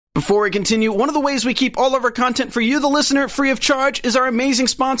Before we continue, one of the ways we keep all of our content for you, the listener, free of charge is our amazing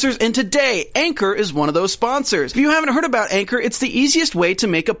sponsors, and today, Anchor is one of those sponsors. If you haven't heard about Anchor, it's the easiest way to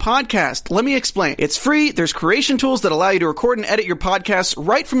make a podcast. Let me explain. It's free, there's creation tools that allow you to record and edit your podcasts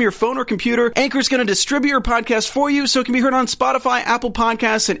right from your phone or computer. Anchor's going to distribute your podcast for you so it can be heard on Spotify, Apple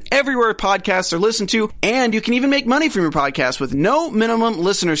Podcasts, and everywhere podcasts are listened to, and you can even make money from your podcast with no minimum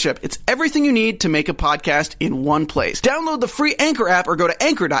listenership. It's everything you need to make a podcast in one place. Download the free Anchor app or go to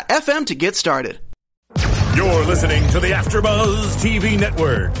anchor.fm to get started. You're listening to the AfterBuzz TV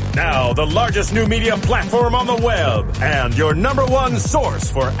Network, now the largest new media platform on the web, and your number one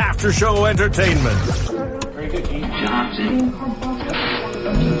source for after-show entertainment. Very good, Keith Johnson.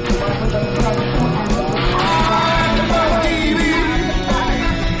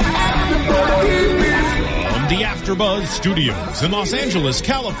 The AfterBuzz Studios in Los Angeles,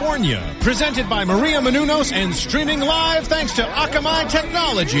 California. Presented by Maria Menounos and streaming live thanks to Akamai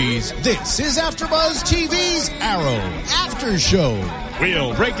Technologies. This is AfterBuzz TV's Arrow After Show.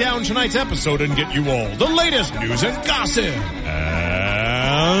 We'll break down tonight's episode and get you all the latest news and gossip.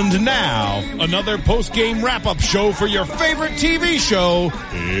 And now, another post-game wrap-up show for your favorite TV show.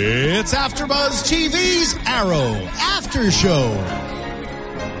 It's AfterBuzz TV's Arrow After Show.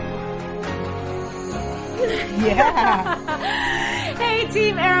 Yeah. Hey,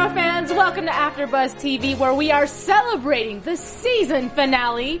 Team Arrow fans. Welcome to AfterBuzz TV, where we are celebrating the season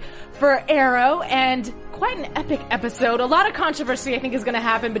finale for Arrow, and quite an epic episode. A lot of controversy, I think, is going to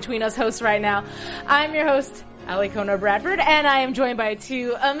happen between us hosts right now. I'm your host, Ali Kono Bradford, and I am joined by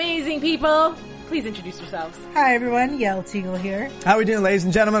two amazing people. Please introduce yourselves. Hi, everyone. Yael Teagle here. How we doing, ladies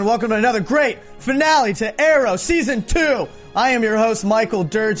and gentlemen? Welcome to another great finale to Arrow Season 2. I am your host, Michael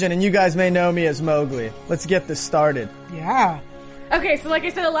Durgin, and you guys may know me as Mowgli. Let's get this started. Yeah. Okay, so like I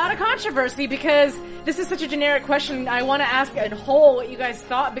said, a lot of controversy because this is such a generic question. I want to ask in whole what you guys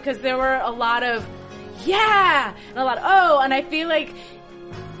thought, because there were a lot of yeah and a lot of oh, and I feel like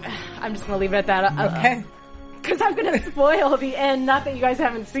I'm just going to leave it at that. Okay. Because I'm going to spoil the end. Not that you guys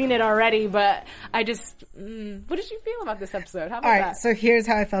haven't seen it already, but I just... what did you feel about this episode? How about that? All right, so here's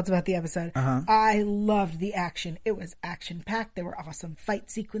how I felt about the episode. I loved the action. It was action-packed. There were awesome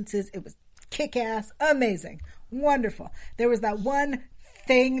fight sequences. It was kick-ass, amazing, wonderful. There was that one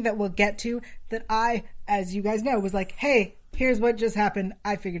thing that we'll get to that I, as you guys know, was like, hey, here's what just happened.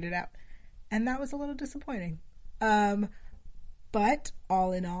 I figured it out. And that was a little disappointing. But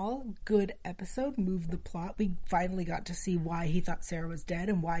all in all, good episode, moved the plot. We finally got to see why he thought Sarah was dead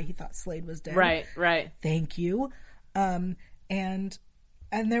and why he thought Slade was dead. Right. Thank you. And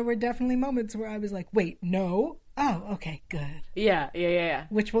there were definitely moments where I was like, wait, no. Oh, okay, good. Yeah.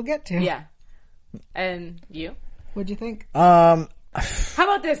 Which we'll get to. Yeah. And you? What'd you think? How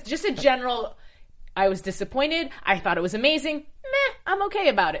about this? Just a general, I was disappointed. I thought it was amazing. Meh, I'm okay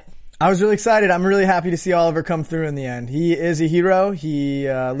about it. I was really excited. I'm really happy to see Oliver come through in the end. He is a hero. He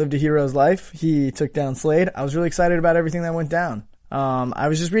lived a hero's life. He took down Slade. I was really excited about everything that went down. I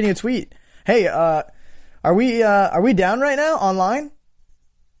was just reading a tweet. Hey, are we down right now online?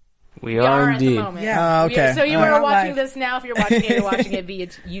 We are indeed. At the moment. Yeah. Okay. So you All are right. watching this now. If you're watching it, you're watching it via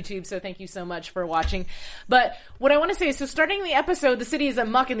YouTube. So thank you so much for watching. But what I want to say is, so starting the episode, the city is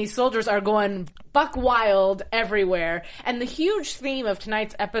amuck and these soldiers are going buck wild everywhere. And the huge theme of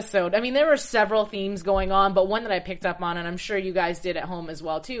tonight's episode, I mean, there were several themes going on, but one that I picked up on, and I'm sure you guys did at home as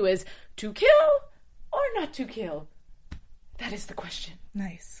well too, is to kill or not to kill? That is the question.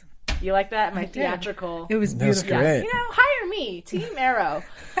 Nice. You like that? My theatrical. It was beautiful. That's great. You know, hire me, Team Arrow.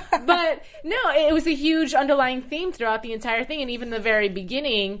 But no, it was a huge underlying theme throughout the entire thing, and even the very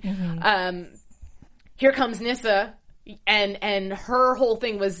beginning. Here comes Nyssa, and her whole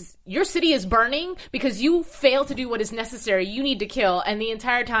thing was, your city is burning because you fail to do what is necessary. You need to kill. And the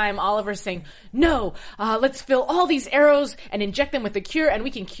entire time, Oliver's saying, no, let's fill all these arrows and inject them with the cure, and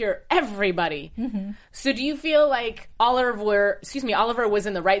we can cure everybody. So do you feel like Oliver was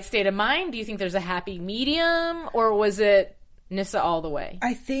in the right state of mind? Do you think there's a happy medium, or was it Nyssa all the way?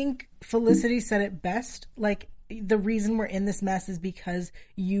 I think Felicity said it best. Like, the reason we're in this mess is because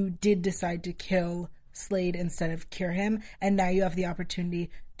you did decide to kill Slade instead of cure him, and now you have the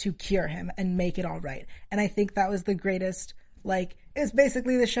opportunity to cure him and make it all right. And I think that was the greatest, like, it's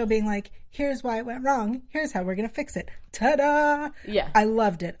basically the show being like, here's why it went wrong, here's how we're gonna fix it. Ta-da! Yeah. I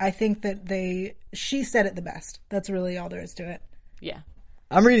loved it. I think that she said it the best. That's really all there is to it. Yeah.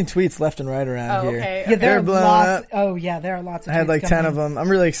 I'm reading tweets left and right around here. Okay. Yeah, there are blowing lots. up. Oh yeah, there are lots of. I had tweets like 10 coming of them. I'm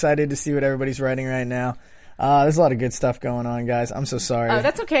really excited to see what everybody's writing right now. There's a lot of good stuff going on, guys. I'm so sorry. Oh,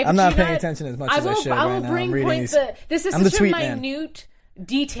 that's okay. I'm not paying attention as much as I should right now. I'm reading these. This is I'm the such a tweet man. minute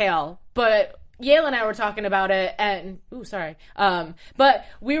detail, but Yale and I were talking about it, and but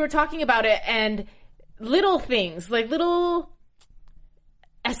we were talking about it, and little things, like little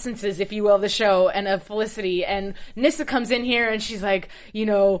essences, if you will, of the show and of Felicity. And Nyssa comes in here and she's like,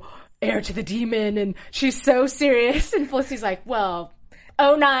 heir to the demon, and she's so serious. And Felicity's like, well,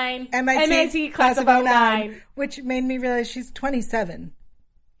 09, MIT class of 09. Which made me realize she's 27.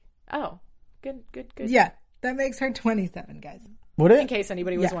 Oh, good. Yeah, that makes her 27, guys. Would it? In case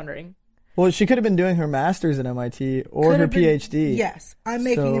anybody was wondering. Well, she could have been doing her master's at MIT or her PhD. Yes. I'm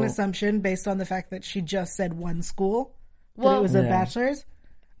making an assumption based on the fact that she just said one school, that it was a bachelor's.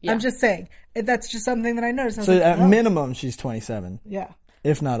 Yeah. I'm just saying. That's just something that I noticed. So at minimum, she's 27. Yeah.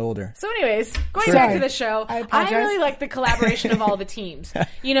 If not older. So anyways, going back to the show, I really like the collaboration of all the teams.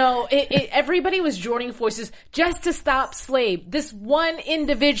 Everybody was joining forces just to stop Slade. This one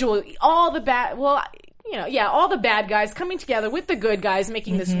individual, all the bad guys coming together with the good guys,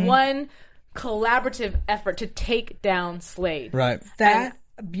 making this one collaborative effort to take down Slade. Right. That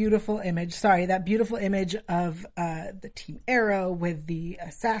beautiful image of the Team Arrow with the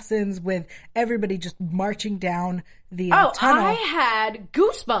assassins, with everybody just marching down the tunnel. I had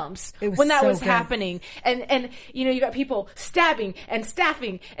goosebumps when that was happening. And you got people stabbing and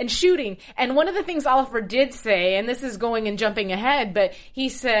staffing and shooting. And one of the things Oliver did say, and this is going and jumping ahead, but he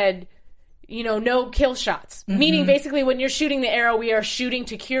said, no kill shots. Meaning basically when you're shooting the arrow, we are shooting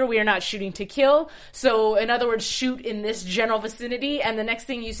to cure. We are not shooting to kill. So in other words, shoot in this general vicinity. And the next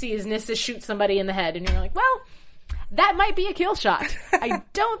thing you see is Nyssa shoot somebody in the head. And you're like, well, that might be a kill shot. I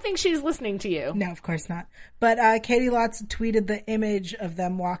don't think she's listening to you. No, of course not. But Katie Lotz tweeted the image of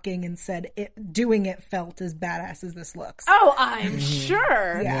them walking and said doing it felt as badass as this looks. Oh, I'm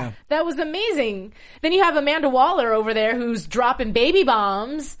sure. Yeah. That was amazing. Then you have Amanda Waller over there who's dropping baby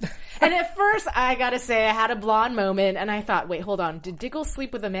bombs. And at first, I gotta say, I had a blonde moment, and I thought, wait, hold on. Did Diggle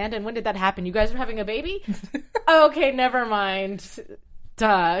sleep with Amanda, and when did that happen? You guys were having a baby? Okay, never mind.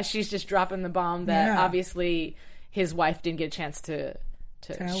 Duh. She's just dropping the bomb that obviously his wife didn't get a chance to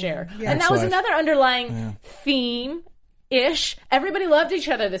share. Yeah. And that was another underlying theme-ish. Everybody loved each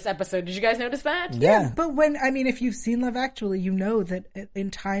other this episode. Did you guys notice that? Yeah. But if you've seen Love Actually, you know that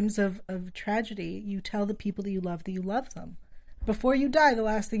in times of tragedy, you tell the people that you love them. Before you die, the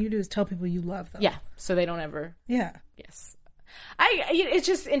last thing you do is tell people you love them. Yeah, so they don't ever... Yeah. Yes. It's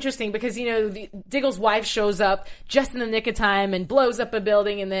just interesting because, Diggle's wife shows up just in the nick of time and blows up a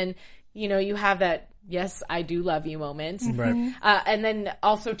building, and then, you have that, yes, I do love you moment. Right. And then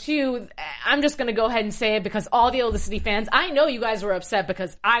also, too, I'm just going to go ahead and say it because all the Olicity fans, I know you guys were upset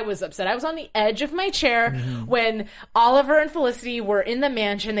because I was upset. I was on the edge of my chair when Oliver and Felicity were in the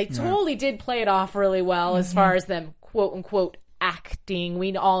mansion. They totally did play it off really well as far as them, quote-unquote, acting.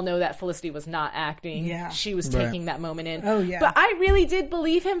 We all know that Felicity was not acting. Yeah. She was taking that moment in. Oh, yeah. But I really did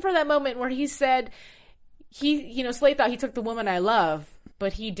believe him for that moment where he said, Slade thought he took the woman I love,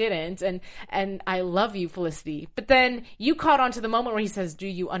 but he didn't. And I love you, Felicity. But then you caught on to the moment where he says, do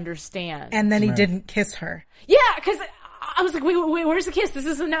you understand? And then he didn't kiss her. Yeah, because I was like, wait, where's the kiss? This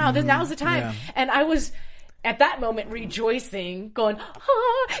is now. Now's the time. Yeah. And I was... at that moment, rejoicing, going,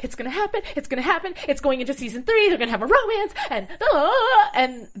 it's going to happen, it's going into season 3, they're going to have a romance, and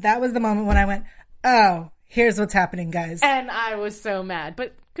that was the moment when I went, oh, here's what's happening, guys. And I was so mad,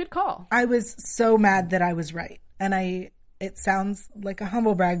 but good call. I was so mad that I was right. And it sounds like a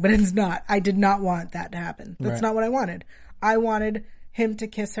humble brag, but it's not. I did not want that to happen. That's not what I wanted. I wanted him to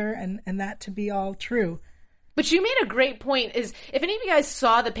kiss her and that to be all true. But you made a great point, is if any of you guys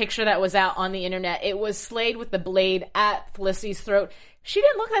saw the picture that was out on the internet, it was Slade with the blade at Felicity's throat. She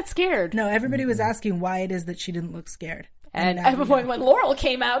didn't look that scared. No, everybody was asking why it is that she didn't look scared. And when Laurel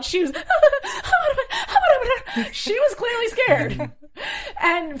came out, she was she was clearly scared.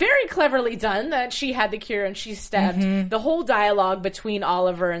 And very cleverly done that she had the cure and she stabbed. The whole dialogue between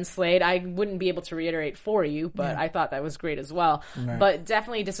Oliver and Slade, I wouldn't be able to reiterate for you, but I thought that was great as well. Right. But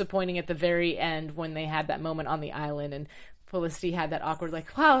definitely disappointing at the very end when they had that moment on the island and Felicity had that awkward,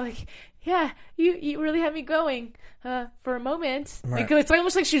 like, wow, like, yeah, you really had me going for a moment. Right. Like, it's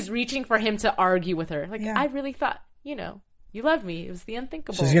almost like she's reaching for him to argue with her. Like, I really thought, you loved me. It was the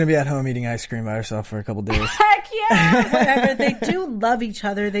unthinkable. She's going to be at home eating ice cream by herself for a couple days. Heck yeah! Whatever. They do love each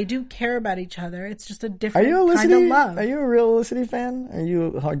other. They do care about each other. It's just a different kind of love. Are you a real Olicity fan? Are you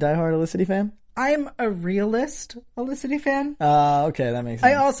a diehard Olicity fan? I'm a realist Olicity fan. Okay, that makes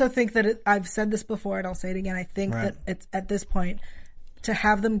sense. I also think that I've said this before and I'll say it again. I think that it's at this point to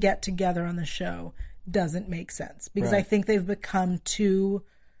have them get together on the show doesn't make sense because I think they've become too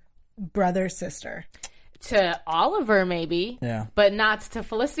brother-sister. To Oliver, maybe, yeah, but not to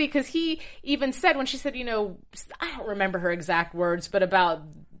Felicity, because he even said, when she said, I don't remember her exact words, but about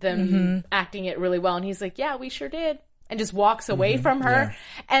them acting it really well. And he's like, yeah, we sure did. And just walks away from her.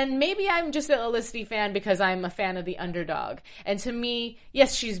 Yeah. And maybe I'm just an Felicity fan because I'm a fan of the underdog. And to me,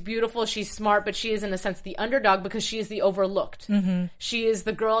 yes, she's beautiful, she's smart, but she is in a sense the underdog because she is the overlooked. She is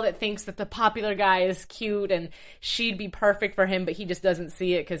the girl that thinks that the popular guy is cute and she'd be perfect for him, but he just doesn't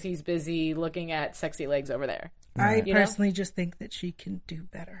see it because he's busy looking at sexy legs over there. I personally just think that she can do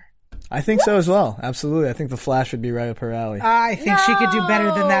better. I think so as well. Absolutely. I think the Flash would be right up her alley. I think she could do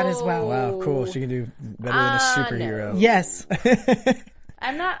better than that as well. Wow, cool. She can do better than a superhero. No. Yes.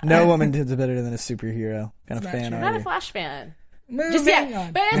 I'm not. No woman does better than a superhero. Kind of fan. I'm not a Flash fan. Moving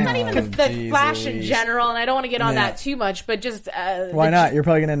on. But it's not even the Flash in general, and I don't want to get on that too much, but just... Why not? You're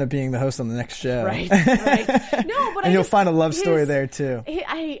probably going to end up being the host on the next show. Right. No, but and you'll find a love story there, too.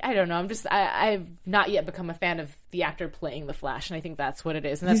 I don't know. I've not yet become a fan of the actor playing the Flash, and I think that's what it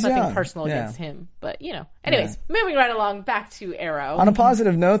is. And that's nothing personal against him. But, Anyways, moving right along, back to Arrow. On a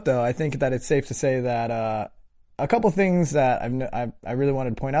positive note, though, I think that it's safe to say that a couple things that I really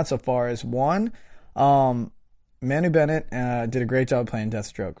wanted to point out so far is, one... Manu Bennett did a great job playing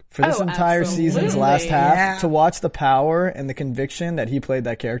Deathstroke. For this entire season's last half, to watch the power and the conviction that he played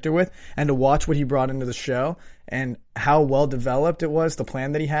that character with, and to watch what he brought into the show, and how well developed it was, the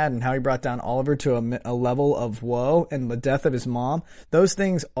plan that he had, and how he brought down Oliver to a level of woe, and the death of his mom, those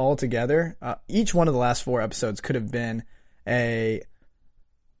things all together, each one of the last 4 episodes could have been a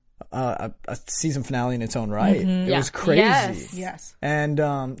season finale in its own right. It was crazy. Yes. And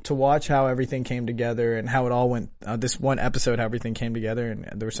to watch how everything came together and how it all went, this one episode, how everything came together and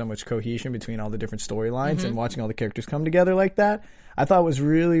there was so much cohesion between all the different storylines and watching all the characters come together like that, I thought was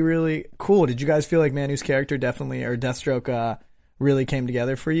really, really cool. Did you guys feel like Manu's character definitely, or Deathstroke, really came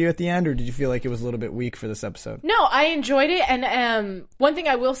together for you at the end, or did you feel like it was a little bit weak for this episode? No, I enjoyed it, and one thing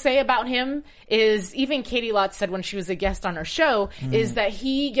I will say about him is, even Katie Lotz said when she was a guest on her show, is that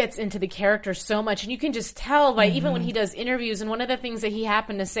he gets into the character so much, and you can just tell by even when he does interviews, and one of the things that he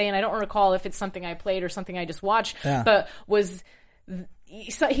happened to say, and I don't recall if it's something I played or something I just watched, but was... He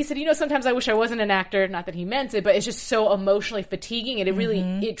said, sometimes I wish I wasn't an actor. Not that he meant it, but it's just so emotionally fatiguing. And it really,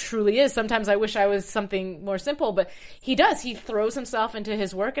 it truly is. Sometimes I wish I was something more simple, but he does. He throws himself into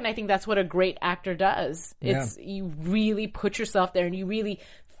his work. And I think that's what a great actor does. It's, you really put yourself there and you really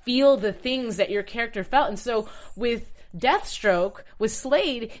feel the things that your character felt. And so with Deathstroke, with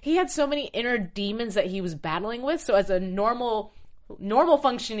Slade, he had so many inner demons that he was battling with. So as a normal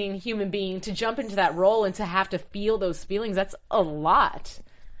functioning human being, to jump into that role and to have to feel those feelings, that's a lot.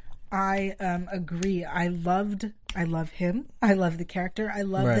 I agree. I love him. I love the character. I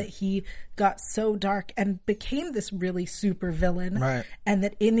love that he got so dark and became this really super villain. Right. And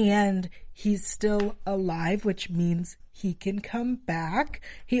that in the end, he's still alive, which means he can come back.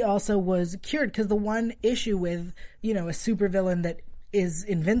 He also was cured, because the one issue with, a super villain that is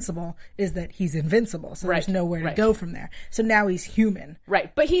invincible is that he's invincible, so there's nowhere to go from there. So now he's human,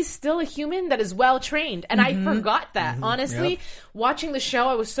 but he's still a human that is well trained, and I forgot that. Honestly, watching the show,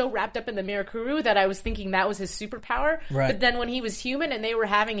 I was so wrapped up in the Mirakuru that I was thinking that was his superpower. But then when he was human and they were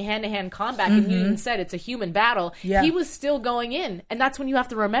having hand-to-hand combat, and you even said it's a human battle, he was still going in, and that's when you have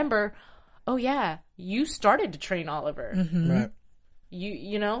to remember, oh yeah, you started to train Oliver. Right.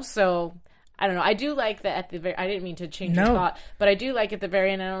 So I don't know. I do like that at the very... I didn't mean to change your thought, but I do like at the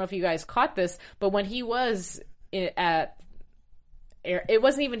very end, I don't know if you guys caught this, but when he was at... he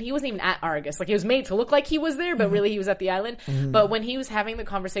wasn't even at Argus. Like, he was made to look like he was there, but really he was at the island. But when he was having the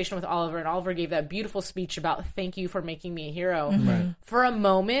conversation with Oliver, and Oliver gave that beautiful speech about, thank you for making me a hero, for a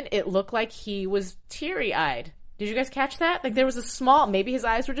moment, it looked like he was teary-eyed. Did you guys catch that? Like, there was a small... Maybe his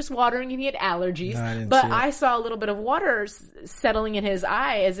eyes were just watering and he had allergies. No, but I saw a little bit of water settling in his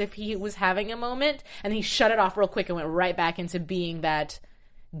eye as if he was having a moment, and he shut it off real quick and went right back into being that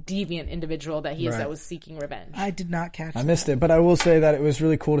deviant individual that he is, that was seeking revenge. I did not catch that. I missed it, but I will say that it was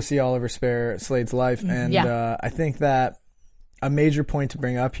really cool to see Oliver spare Slade's life. And I think that a major point to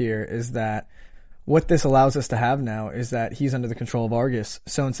bring up here is that what this allows us to have now is that he's under the control of Argus.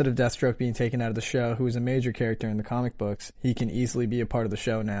 So instead of Deathstroke being taken out of the show, who is a major character in the comic books, he can easily be a part of the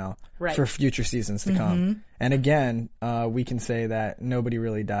show now for future seasons to come. And again, we can say that nobody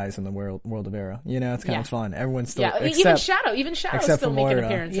really dies in the world of Arrow. It's kind of fun. Everyone's still... even Shadow still making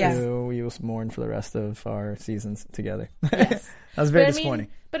appearances. Who we will mourn for the rest of our seasons together. Yes. That was very disappointing.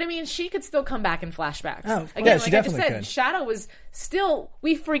 But I mean, she could still come back in flashbacks. Oh, again, she like definitely I just said, could. Shadow was still,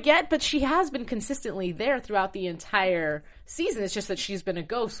 we forget, but she has been consistently there throughout the entire season. It's just that she's been a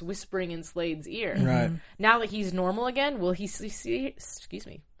ghost whispering in Slade's ear. Right. Now that he's normal again, will he see excuse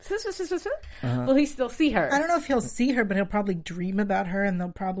me. Will he still see her? I don't know if he'll see her, but he'll probably dream about her, and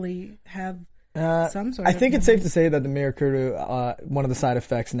they'll probably have some sort I of think it's safe memory. to say that the Mirakuru, one of the side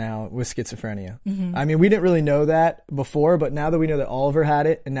effects now was schizophrenia. I mean, we didn't really know that before, but now that we know that Oliver had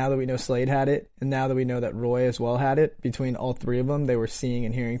it, and now that we know Slade had it, and now that we know that Roy as well had it, between all three of them, they were seeing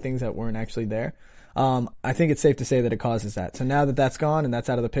and hearing things that weren't actually there. I think it's safe to say that it causes that. So now that that's gone and that's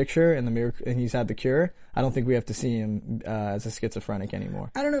out of the picture and and he's had the cure, I don't think we have to see him as a schizophrenic anymore.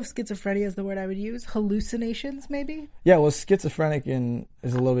 I don't know if schizophrenia is the word I would use. Hallucinations, maybe? Yeah, well, schizophrenic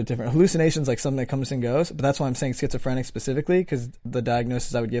is a little bit different. Hallucinations like something that comes and goes, but that's why I'm saying schizophrenic specifically, because the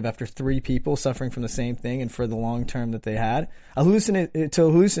diagnosis I would give after 3 people suffering from the same thing and for the long term that they had. To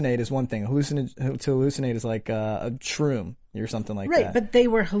hallucinate is one thing. To hallucinate is like a shroom or something like that. Right, but they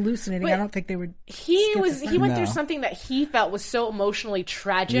were hallucinating. But I don't think they were. He went through No. something that he felt was so emotionally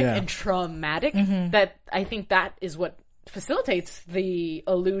tragic Yeah. and traumatic that I think that is what facilitates the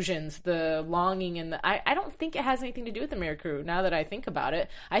illusions, the longing, and I don't think it has anything to do with the Mirakuru. Now that I think about it,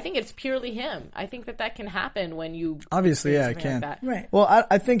 I think it's purely him. I think that can happen when you Obviously, yeah, it experience can. something like that. Right. Well,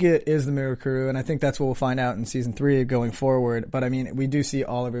 I think it is the Mirakuru, and I think that's what we'll find out in season 3 going forward. But I mean, we do see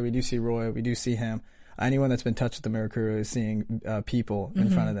Oliver, we do see Roy, we do see him. Anyone that's been touched with the Mirakuru is seeing people in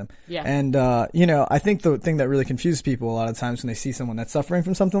front of them. Yeah. And, I think the thing that really confuses people a lot of times when they see someone that's suffering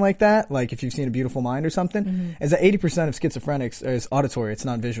from something like that, like if you've seen A Beautiful Mind or something, is that 80% of schizophrenics is auditory. It's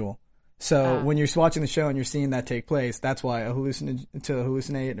not visual. So when you're watching the show and you're seeing that take place, that's why to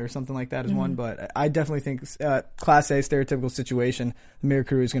hallucinate or something like that is one. But I definitely think Class A stereotypical situation, the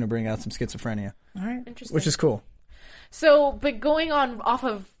Mirakuru is going to bring out some schizophrenia, All right. Interesting. which is cool. So, but going on off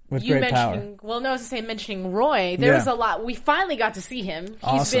of With you great mentioning, well, no, I was going to say mentioning Roy, there was Yeah. a lot. We finally got to see him. He's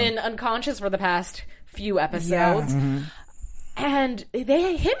Awesome. been unconscious for the past few episodes. Yeah. And him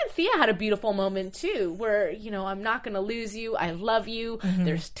and Thea had a beautiful moment too, where, I'm not going to lose you. I love you.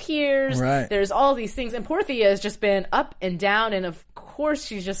 There's tears. Right. There's all these things. And poor Thea has just been up and down. And of course,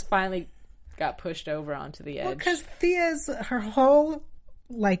 she's just finally got pushed over onto the edge. Because her whole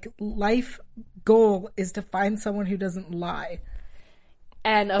life goal is to find someone who doesn't lie.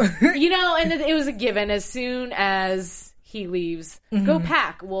 And, and it was a given as soon as he leaves. Go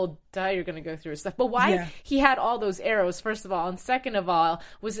pack. Well, duh, you're going to go through his stuff. But why he had all those arrows, first of all, and second of all,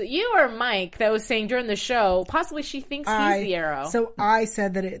 was it you or Mike that was saying during the show, possibly she thinks he's the arrow? So I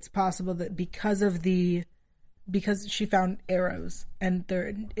said that it's possible that because she found arrows and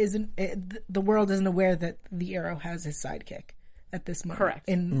the world isn't aware that the arrow has his sidekick at this moment. Correct.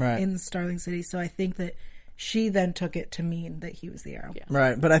 In Starling City. So I think that she then took it to mean that he was the arrow. Yeah.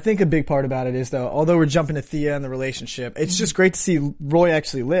 Right, but I think a big part about it is, though, although we're jumping to Thea and the relationship, it's just great to see Roy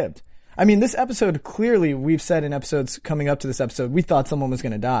actually lived. I mean, this episode, clearly, we've said in episodes coming up to this episode, we thought someone was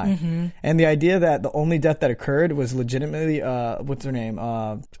going to die. And the idea that the only death that occurred was legitimately, what's her name?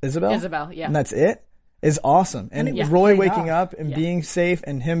 Isabel? Isabel, yeah. And that's it? Is awesome. And it was Roy paid waking off. up and being safe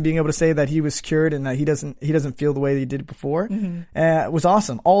and him being able to say that he was cured and that he doesn't feel the way that he did before was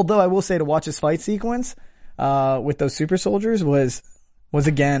awesome. Although I will say to watch his fight sequence with those super soldiers was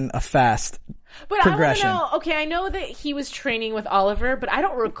again a fast progression. I want to know, okay, I know that he was training with Oliver, but I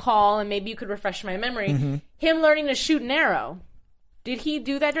don't recall, and maybe you could refresh my memory, him learning to shoot an arrow. Did he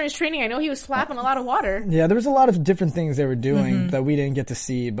do that during his training? I know he was slapping a lot of water. Yeah, there was a lot of different things they were doing that we didn't get to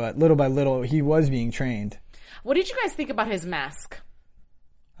see, but little by little, he was being trained. What did you guys think about his mask?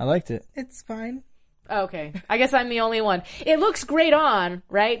 I liked it. It's fine. Okay. I guess I'm the only one. It looks great on,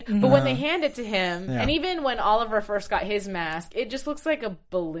 right? But when they hand it to him, and even when Oliver first got his mask, it just looks like a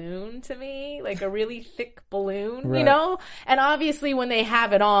balloon to me, like a really thick balloon, Right. you know? And obviously when they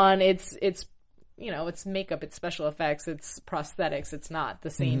have it on, it's it's makeup, it's special effects, it's prosthetics. It's not the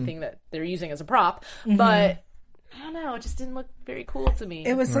same thing that they're using as a prop. But I don't know, it just didn't look very cool to me.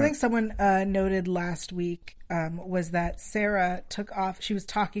 It was something someone noted last week was that Sarah she was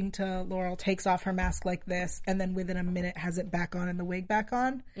talking to Laurel, takes off her mask like this, and then within a minute has it back on and the wig back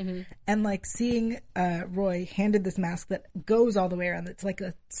on. And seeing Roy handed this mask that goes all the way around, it's like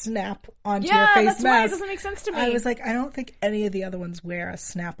a snap onto your face that's mask. why it doesn't make sense to me. I was like, I don't think any of the other ones wear a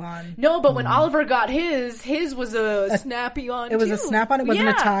snap on. No, but when Oliver got his was a snappy on. It was too. a snap on. It wasn't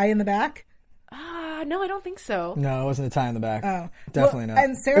a tie in the back. No, I don't think so. No, it wasn't a tie in the back. Oh. Definitely Well, not.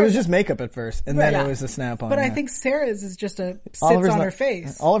 and Sarah- it was just makeup at first, and then Right. it was a snap on. But I yeah. think Sarah's is just sits Oliver's on not- her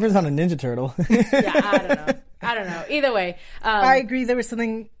face. Oliver's not a Ninja Turtle. Yeah, I don't know. Either way, I agree. There was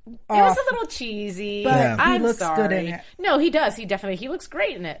something it off. was a little cheesy. But Yeah. he I'm looks sorry. good in it. No, he does. He looks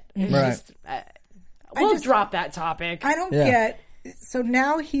great in it. It's Right. just, we'll drop that topic. I don't Yeah. get. So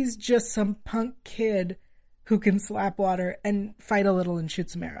now he's just some punk kid who can slap water and fight a little and shoot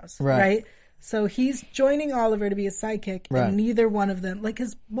some arrows, Right. right? So he's joining Oliver to be a sidekick, and neither one of them, like,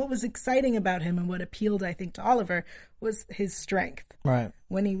 what was exciting about him and what appealed, I think, to Oliver was his strength. Right.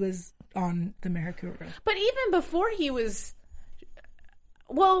 When he was on the Mercure. But even before he was...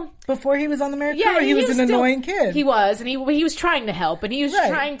 before he was on the Mercure, he was an annoying kid. He was, and he was trying to help, and he was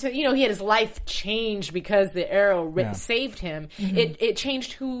trying to, he had his life changed because the arrow saved him. Mm-hmm. It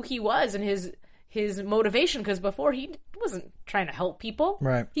changed who he was and his motivation, because before he wasn't trying to help people.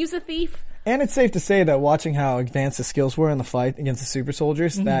 Right. He was a thief. And it's safe to say that watching how advanced the skills were in the fight against the super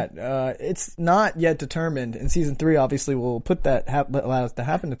soldiers, that it's not yet determined. In season 3, obviously, we'll put that allows to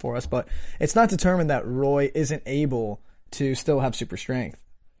happen for us, but it's not determined that Roy isn't able to still have super strength.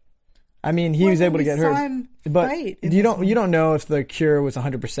 I mean, he was able to get hurt, but you don't know if the cure was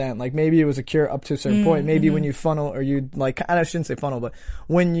 100%. Like, maybe it was a cure up to a certain point. Maybe when you funnel, or you, like, I shouldn't say funnel, but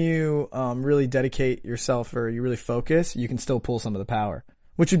when you really dedicate yourself, or you really focus, you can still pull some of the power,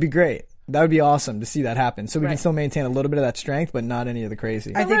 which would be great. That would be awesome to see that happen. So we can still maintain a little bit of that strength, but not any of the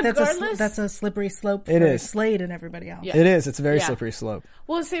crazy. I think that's a slippery slope for Slade and everybody else. Yeah. It is. It's a very slippery slope.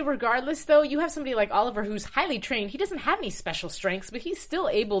 Well, say regardless, though, you have somebody like Oliver who's highly trained. He doesn't have any special strengths, but he's still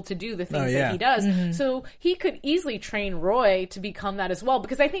able to do the things that he does. Mm-hmm. So he could easily train Roy to become that as well,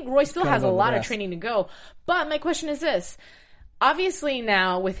 because I think Roy still has a lot of training to go. But my question is this. Obviously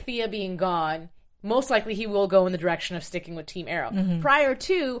now, with Thea being gone, most likely he will go in the direction of sticking with Team Arrow. Mm-hmm. Prior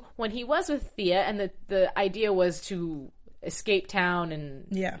to, when he was with Thea, and the idea was to escape town and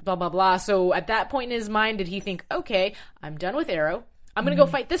blah, blah, blah. So at that point in his mind, did he think, okay, I'm done with Arrow. I'm going to go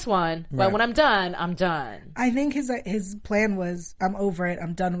fight this one. But when I'm done, I'm done. I think his plan was, I'm over it.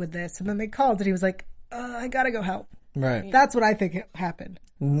 I'm done with this. And then they called and he was like, I got to go help. Right. That's what I think happened.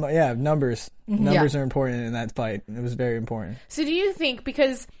 Yeah, numbers. Numbers are important in that fight. It was very important. So do you think,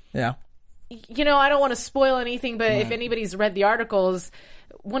 because... Yeah. I don't want to spoil anything, but if anybody's read the articles,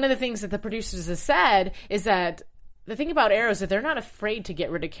 one of the things that the producers have said is that the thing about Arrow is that they're not afraid to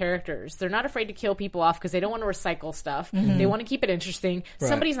get rid of characters. They're not afraid to kill people off because they don't want to recycle stuff. Mm-hmm. They want to keep it interesting. Right.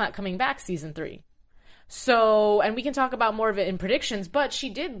 Somebody's not coming back season 3. So, and we can talk about more of it in predictions, but she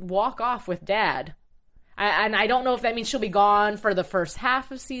did walk off with Dad. And I don't know if that means she'll be gone for the first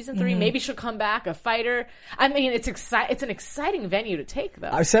half of season 3. Mm-hmm. Maybe she'll come back a fighter. I mean, it's an exciting venue to take, though.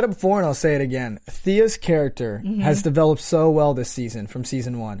 I've said it before, and I'll say it again. Thea's character has developed so well this season from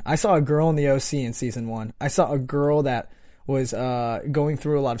season 1. I saw a girl in the OC in season 1. I saw a girl that was going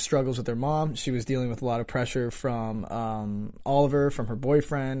through a lot of struggles with her mom. She was dealing with a lot of pressure from Oliver, from her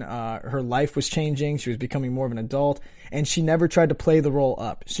boyfriend. Her life was changing. She was becoming more of an adult. And she never tried to play the role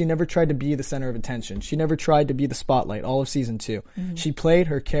up. She never tried to be the center of attention. She never tried to be the spotlight all of season 2. Mm-hmm. She played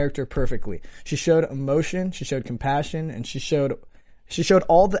her character perfectly. She showed emotion, she showed compassion, and she showed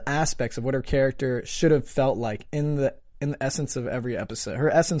all the aspects of what her character should have felt like in the essence of every episode. Her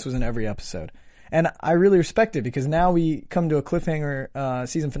essence was in every episode. And I really respect it, because now we come to a cliffhanger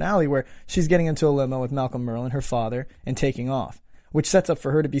season finale where she's getting into a limo with Malcolm Merlyn, her father, and taking off, which sets up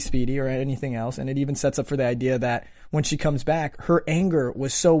for her to be Speedy or anything else. And it even sets up for the idea that when she comes back, her anger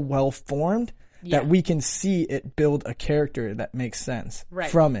was so well formed that we can see it build a character that makes sense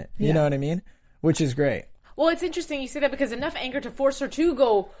from it. You know what I mean? Which is great. Well, it's interesting you say that, because enough anger to force her to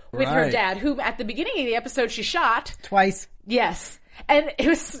go with her dad, who at the beginning of the episode she shot. Twice. Yes. And it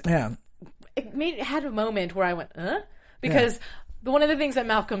was... Yeah. It had a moment where I went, because one of the things that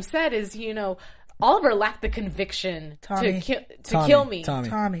Malcolm said is, Oliver lacked the conviction to kill me.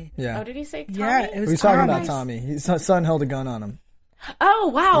 Tommy. Yeah. Oh, did he say Tommy? Yeah, it was He was talking about Tommy. His son held a gun on him. Oh,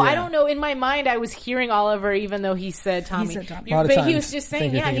 wow. Yeah. I don't know. In my mind, I was hearing Oliver, even though he said Tommy. He said Tommy. But he was just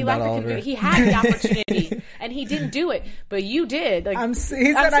saying, he lacked the conviction. He had the opportunity, and he didn't do it. But you did. Like, I'm so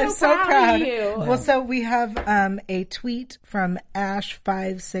proud of you. Well, so we have a tweet from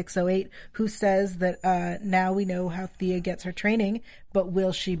Ash5608 who says that now we know how Thea gets her training, but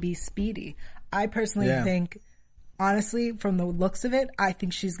will she be Speedy? I personally think, honestly, from the looks of it, I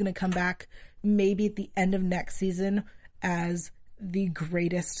think she's going to come back maybe at the end of next season as the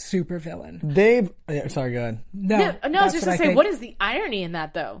greatest supervillain. Sorry, go ahead. No, I was just going to say, what is the irony in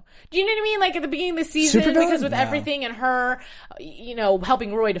that, though? Do you know what I mean? Like, at the beginning of the season, because with everything and her,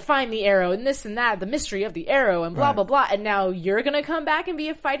 helping Roy to find the arrow and this and that, the mystery of the arrow and blah, blah, blah, and now you're going to come back and be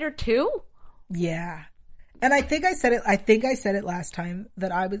a fighter too? Yeah. And I think I said it last time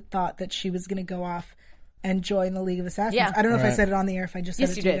that I thought that she was going to go off and join the League of Assassins. Yeah. I don't know if I said it on the air, if I just said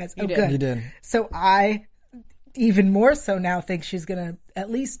it to you guys. You did. Good. You did. So I even more so now think she's going to at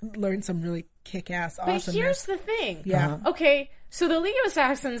least learn some really kick-ass awesomeness. But here's the thing. Yeah. Okay, so the League of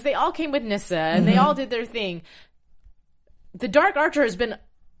Assassins, they all came with Nyssa, and they all did their thing. The Dark Archer has been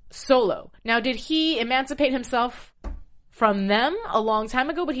solo. Now, did he emancipate himself from them a long time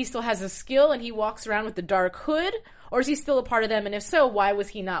ago, but he still has a skill and he walks around with the dark hood? Or is he still a part of them? And if so, why was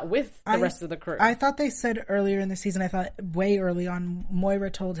he not with the rest of the crew? I thought they said earlier in the season, I thought way early on, Moira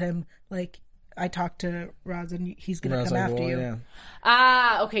told him, like, I talked to Roz and he's going to come after you. Yeah.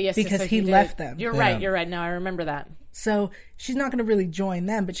 Ah, okay, yes. Because so he left them. You're right. Now I remember that. So she's not going to really join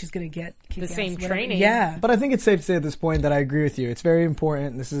them, but she's going to get the same training. Yeah. But I think it's safe to say at this point that I agree with you. It's very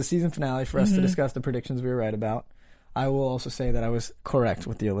important. This is a season finale for us to discuss the predictions we were right about. I will also say that I was correct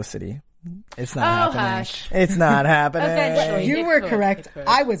with the Illicity. It's not happening. Hush. It's not happening. Eventually. You were correct.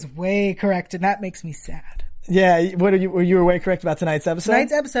 I was way correct, and that makes me sad. Yeah, what are you were way correct about tonight's episode?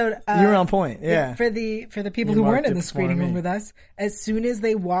 Tonight's episode, you were on point. Yeah. For the people who weren't in the screening room with us, as soon as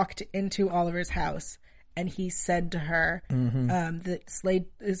they walked into Oliver's house and he said to her that Slade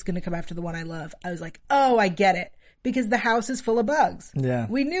is going to come after the one I love, I was like, oh, I get it, because the house is full of bugs. Yeah,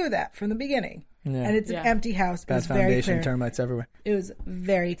 we knew that from the beginning. Yeah. And it's an empty house. Bad foundation, termites everywhere. It was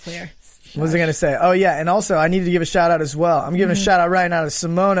very clear. What was I going to say? Oh yeah, and also I needed to give a shout out as well. I'm giving a shout out right now to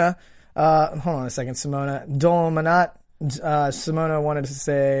Simona. Hold on a second, Simona Dolmanat. Simona wanted to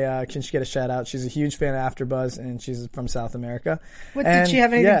say, can she get a shout out? She's a huge fan of AfterBuzz, and she's from South America. Did she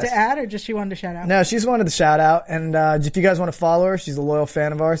have anything to add, or just she wanted to shout out? No, she just wanted to shout out. And if you guys want to follow her, she's a loyal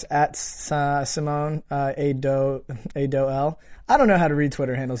fan of ours at Simone Adol. I don't know how to read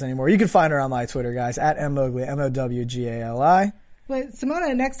Twitter handles anymore. You can find her on my Twitter, guys, at Mowgli, Mowgali. But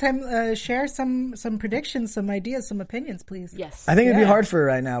Simona, next time, share some predictions, some ideas, some opinions, please. Yes. I think it'd be hard for her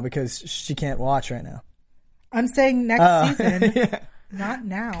right now because she can't watch right now. I'm saying next season, not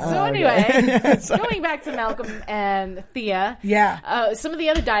now. So anyway, going back to Malcolm and Thea. Yeah. Some of the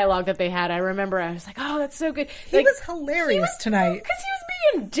other dialogue that they had, I remember I was like, oh, that's so good. He was hilarious tonight. Because he was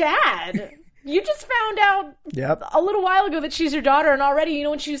being dad. You just found out a little while ago that she's your daughter, and already,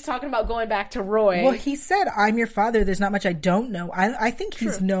 when she was talking about going back to Roy. Well, he said, I'm your father. There's not much I don't know. I think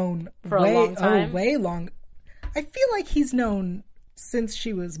he's known for a long time. Oh, way long. I feel like he's known since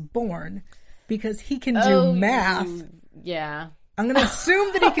she was born because he can do math. Yeah. I'm going to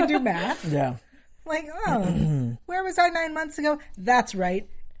assume that he can do math. Yeah. Like, where was I 9 months ago? That's right.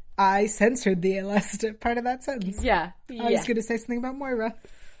 I censored the last part of that sentence. Yeah. I was going to say something about Moira.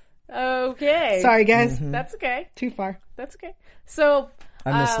 Okay. Sorry, guys. That's okay. Too far. That's okay. So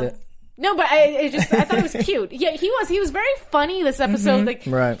I missed it. No, but I thought it was cute. Yeah, he was very funny this episode. Like,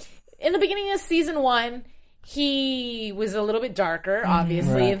 right. In the beginning of season 1, he was a little bit darker,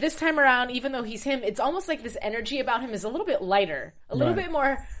 obviously. Right. And this time around, even though he's him, it's almost like this energy about him is a little bit lighter, a little bit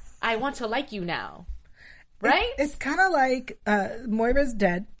more. I want to like you now, right? It's kind of like Moira's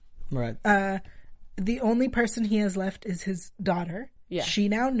dead. Right. The only person he has left is his daughter. Yeah. She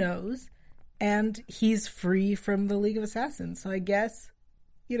now knows, and he's free from the League of Assassins. So I guess,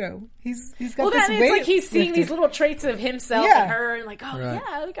 he's got this weight. It's like he's seeing these little traits of himself and her, and like,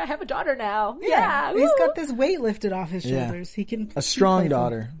 look, I have a daughter now. Yeah. He's got this weight lifted off his shoulders. He can a strong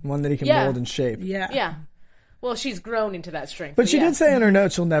daughter, one that he can mold and shape. Yeah. Yeah. Well, she's grown into that strength. But she did say in her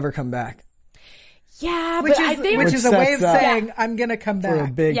note she'll never come back. Yeah, which but is a way of saying I'm gonna come back for a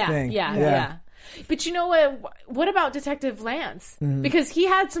big thing. Yeah. But you know what? What about Detective Lance? Because he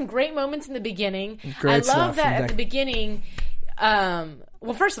had some great moments in the beginning. Great I love that at the beginning.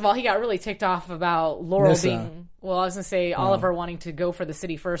 Well, first of all, he got really ticked off about Laurel being. Well, I was gonna say Oliver wanting to go for the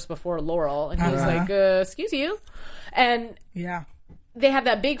city first before Laurel, and he was like, "Excuse you," and they had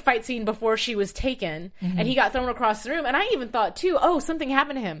that big fight scene before she was taken, and he got thrown across the room. And I even thought, too, something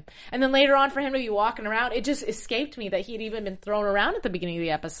happened to him. And then later on, for him to be walking around, it just escaped me that he had even been thrown around at the beginning of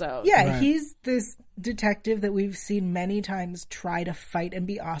the episode. Yeah, he's this detective that we've seen many times try to fight and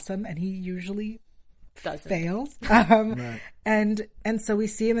be awesome, and he usually fails. And so we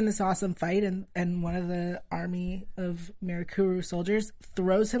see him in this awesome fight, and one of the army of Mirakuru soldiers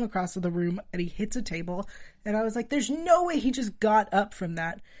throws him across the room, and he hits a table. And I was like, "There's no way he just got up from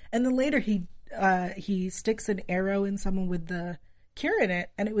that." And then later he sticks an arrow in someone with the cure in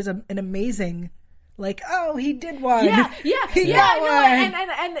it, and it was an amazing. Like, he did one. He got one.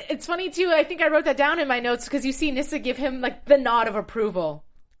 And it's funny too. I think I wrote that down in my notes because you see Nissa give him like the nod of approval.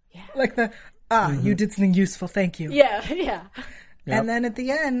 Yeah, like the you did something useful. Thank you. Yeah. Yep. And then at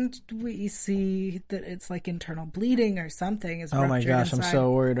the end, we see that it's like internal bleeding or something. Oh my gosh, I'm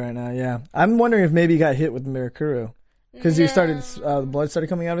so worried right now. Yeah, I'm wondering if maybe he got hit with the Mirakuru. Because he started, the blood started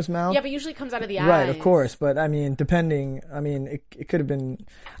coming out of his mouth. Yeah, but usually it comes out of the eyes. Right, of course. But I mean, it could have been.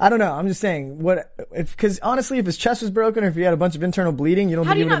 I don't know. I'm just saying because honestly, if his chest was broken or if he had a bunch of internal bleeding, you don't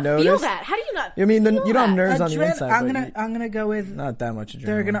think you would have noticed. How do you not feel that? How do you not? I mean, you don't have nerves on the inside. I'm gonna go with not that much adrenaline.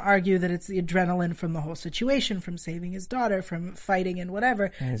 They're gonna argue that it's the adrenaline from the whole situation, from saving his daughter, from fighting and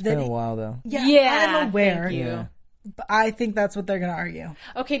whatever. It's been a while though. Yeah, I'm aware. Thank you. I think that's what they're going to argue.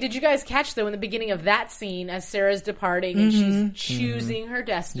 Okay, did you guys catch, though, in the beginning of that scene as Sarah's departing and she's choosing her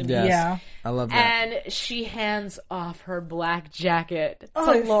destiny? Yes. Yeah. I love that. And she hands off her black jacket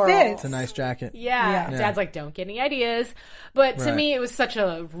Oh, to it Laurel. fits. It's a nice jacket. Yeah. Dad's like, don't get any ideas. But to Right. me, it was such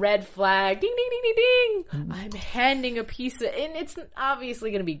a red flag. Ding, ding, ding, ding, ding. I'm handing a piece of... And it's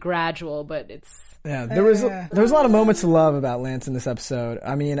obviously going to be gradual, but it's... Yeah, there was a lot of moments to love about Lance in this episode.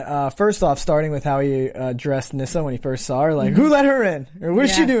 I mean, first off, starting with how he dressed Nyssa when he first saw her, like, who let her in? Or what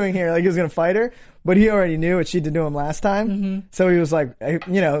is she doing here? Like, he was going to fight her, but he already knew what she did to him last time. So he was like, 10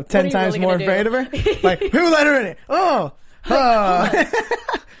 times really more gonna afraid do? of her. Like, who let her in? Oh.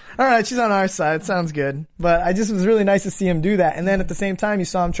 All right, she's on our side. Sounds good. But I just was really nice to see him do that. And then at the same time, you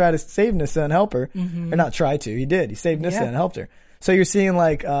saw him try to save Nyssa and help her. Or not try to. He did. He saved Nyssa and helped her. So you're seeing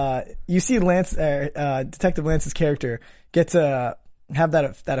like, you see Lance, Detective Lance's character get to have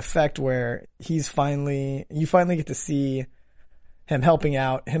that effect where you finally get to see him helping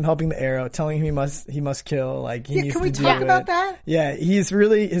out, him helping the Arrow, telling him he must kill, like he needs to do it. Can we talk about that? Yeah, his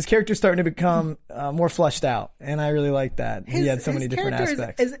character's starting to become more fleshed out, and I really like that. He had so many different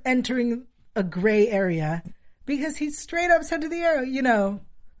aspects. Is entering a gray area because he straight up said to the Arrow,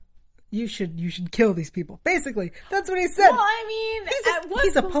 you should kill these people. Basically, that's what he said. Well, I mean,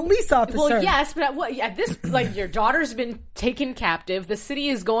 he's a police officer. Well, yes, but at this, like, your daughter's been taken captive. The city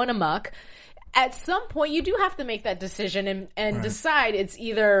is going amok. At some point, you do have to make that decision and decide it's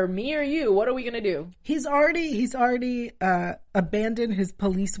either me or you. What are we going to do? He's already abandoned his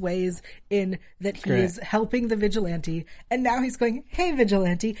police ways in that he is helping the vigilante, and now he's going, hey,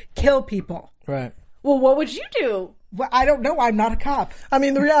 vigilante, kill people. Right. Well, what would you do? Well, I don't know. I'm not a cop. I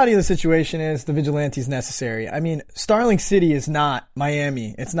mean, the reality of the situation is the vigilante is necessary. I mean, Starling City is not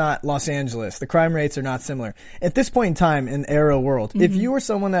Miami. It's not Los Angeles. The crime rates are not similar. At this point in time in Arrow world, if you were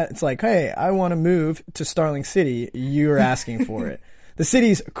someone that's like, hey, I want to move to Starling City, you're asking for it. The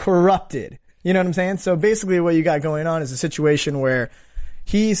city's corrupted. You know what I'm saying? So basically what you got going on is a situation where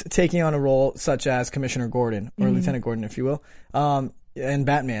he's taking on a role such as Commissioner Gordon, or Lieutenant Gordon, if you will, and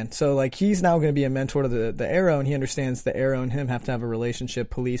Batman. So like he's now going to be a mentor to the Arrow, and he understands the Arrow and him have to have a relationship,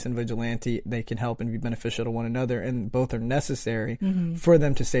 police and vigilante. They can help and be beneficial to one another, and both are necessary for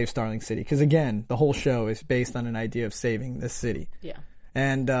them to save Starling City. Because again, the whole show is based on an idea of saving this city. Yeah.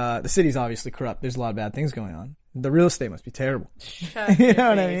 And the city's obviously corrupt. There's a lot of bad things going on. The real estate must be terrible. Shut You your know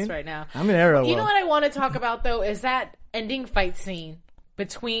what I face mean? right now. I'm an Arrow. You know what I want to talk about, though, is that ending fight scene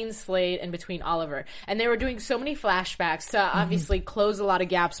between Slade and between Oliver. And they were doing so many flashbacks to obviously close a lot of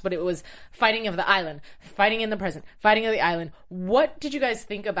gaps, but it was fighting of the island, fighting in the present, fighting of the island. What did you guys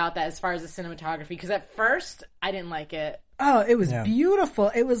think about that as far as the cinematography? Because at first, I didn't like it. Oh, it was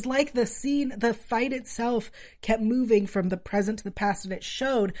beautiful. It was like the fight itself kept moving from the present to the past, and it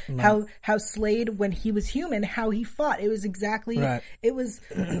showed how Slade, when he was human, how he fought. It was exactly, it was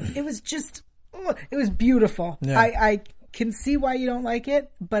just, it was beautiful. Yeah. I can see why you don't like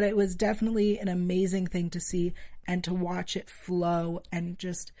it, but it was definitely an amazing thing to see and to watch it flow and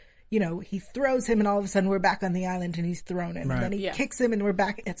just, he throws him and all of a sudden we're back on the island and he's thrown him. And then he kicks him and we're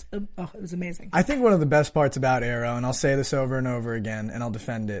back. It was amazing. I think one of the best parts about Arrow, and I'll say this over and over again and I'll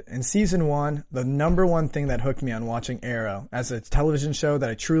defend it. In season 1, the number one thing that hooked me on watching Arrow as a television show that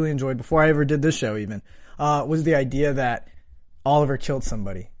I truly enjoyed before I ever did this show even, was the idea that Oliver killed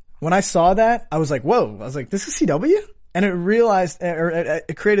somebody. When I saw that, I was like, whoa. I was like, this is CW? And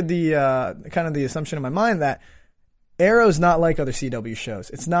it created the kind of the assumption in my mind that Arrow's not like other CW shows.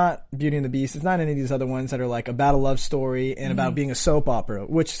 It's not Beauty and the Beast. It's not any of these other ones that are like about a love story and about being a soap opera,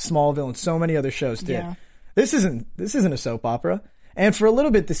 which Smallville and so many other shows did. Yeah. This isn't a soap opera. And for a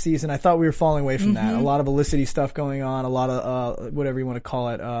little bit this season, I thought we were falling away from that. A lot of Elicity stuff going on, a lot of whatever you want to call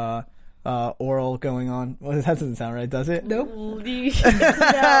it, oral going on. Well, that doesn't sound right, does it? Nope. Or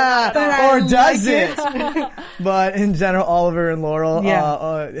does it? But in general, Oliver and Laurel,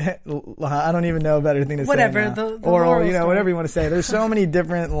 I don't even know a better thing to say now. The oral, story. whatever you want to say. There's so many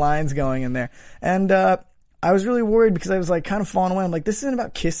different lines going in there. And I was really worried because I was like kind of falling away. I'm like, this isn't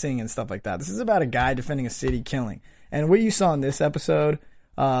about kissing and stuff like that. This is about a guy defending a city killing. And what you saw in this episode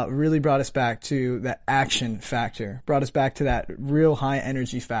really brought us back to that action factor, brought us back to that real high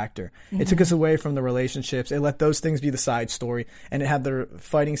energy factor. It took us away from the relationships. It let those things be the side story, and it had the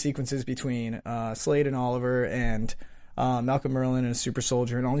fighting sequences between Slade and Oliver and Malcolm Merlyn and a super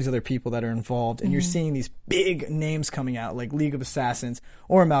soldier and all these other people that are involved. And you're seeing these big names coming out like League of Assassins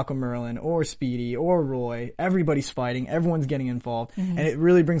or Malcolm Merlyn or Speedy or Roy. Everybody's fighting. Everyone's getting involved. And it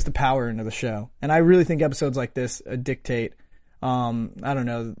really brings the power into the show. And I really think episodes like this dictate I don't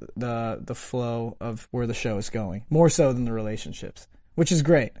know, the flow of where the show is going, more so than the relationships. which is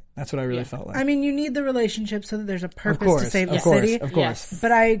great. That's what I really felt like. I mean, you need the relationship so that there's a purpose to save the city. Of course.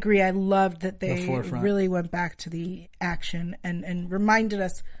 But I agree. I loved that they really went back to the action and reminded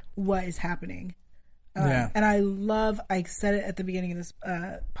us what is happening. And I said it at the beginning of this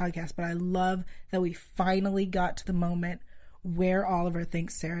podcast, but I love that we finally got to the moment where Oliver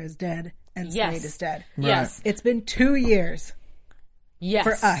thinks Sarah is dead and Slade is dead. Yes. It's been 2 years. Yes.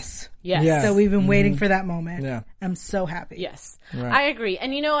 For us. Yes. Yeah. So we've been waiting for that moment. Yeah. I'm so happy. Yes. Right. I agree.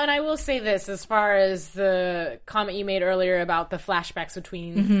 And and I will say this as far as the comment you made earlier about the flashbacks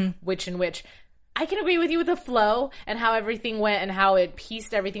between Witch and Witch. I can agree with you with the flow and how everything went and how it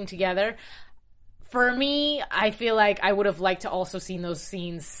pieced everything together. For me, I feel like I would have liked to also seen those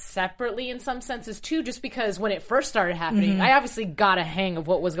scenes separately in some senses too, just because when it first started happening, I obviously got a hang of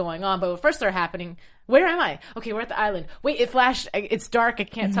what was going on, but when it first started happening, where am I? Okay, we're at the island. Wait, it flashed. It's dark. I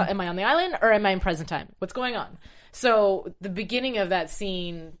can't tell. Am I on the island or am I in present time? What's going on? So the beginning of that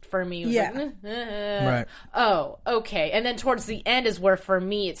scene for me was like, right. Oh, okay. And then towards the end is where for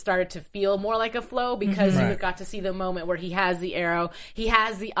me it started to feel more like a flow because you got to see the moment where he has the arrow, he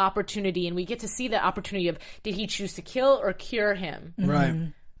has the opportunity, and we get to see the opportunity of did he choose to kill or cure him?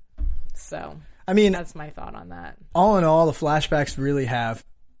 Right. So, I mean, that's my thought on that. All in all, the flashbacks really have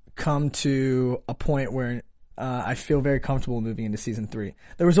come to a point where I feel very comfortable moving into season 3.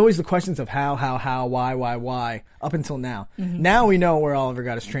 There was always the questions of how, why, up until now. Now we know where Oliver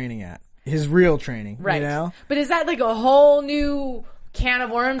got his training at. His real training, right? You know? But is that like a whole new can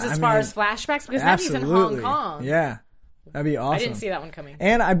of worms as far as flashbacks? Because now he's in Hong Kong. Yeah. That'd be awesome. I didn't see that one coming.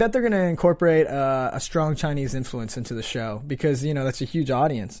 And I bet they're going to incorporate a strong Chinese influence into the show because, that's a huge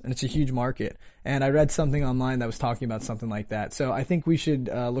audience and it's a huge market. And I read something online that was talking about something like that. So I think we should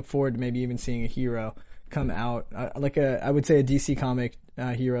look forward to maybe even seeing a hero come out, I would say a DC comic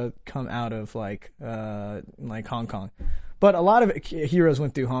hero come out of like Hong Kong. But a lot of heroes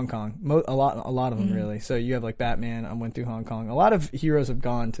went through Hong Kong. A lot of them really. So you have like Batman went through Hong Kong. A lot of heroes have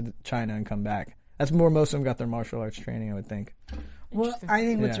gone to China and come back. That's most of them got their martial arts training, I would think. Well, I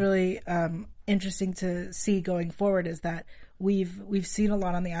think what's really interesting to see going forward is that we've seen a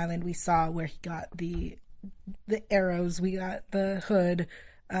lot on the island. We saw where he got the arrows. We got the hood.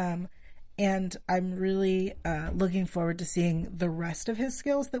 And I'm really looking forward to seeing the rest of his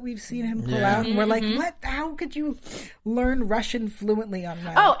skills that we've seen him pull out. And we're like, what? How could you learn Russian fluently on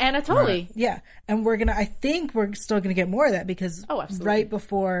that? Oh, Anatoly. Right. Yeah. And I think we're still going to get more of that because right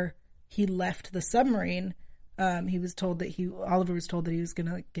before he left the submarine, Oliver was told that he was going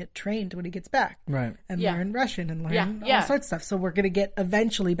to get trained when he gets back. Right. And learn Russian and learn all sorts of stuff. So we're going to get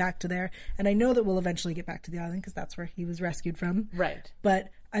eventually back to there. And I know that we'll eventually get back to the island because that's where he was rescued from. Right. But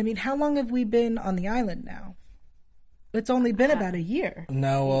I mean, how long have we been on the island now? It's only been about a year.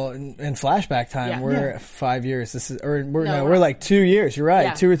 No, well, in flashback time, we're 5 years. We're like 2 years. You're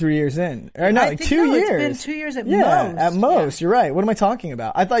right, 2 or 3 years in. Or no, like 2 years. It's been 2 years at most. Yeah, at most. You're right. What am I talking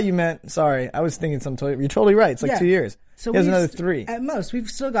about? I thought you meant. Sorry, I was thinking you're totally right. It's like 2 years. So he has another 3 at most. We've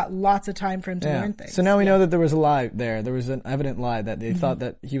still got lots of time for him to learn things. So now we know that there was a lie there. There was an evident lie that they thought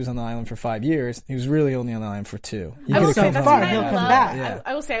that he was on the island for 5 years. He was really only on the island for 2. I will say that's what he'll come back.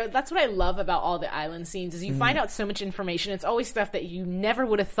 I will say that's what I love about all the island scenes is you find out so much information. It's always stuff that you never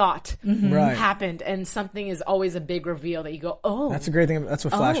would have thought happened, and something is always a big reveal that you go, oh. That's a great thing. That's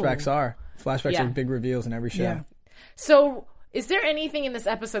what flashbacks are. Flashbacks are big reveals in every show. Yeah. So, is there anything in this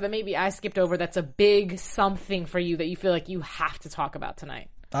episode that maybe I skipped over that's a big something for you that you feel like you have to talk about tonight?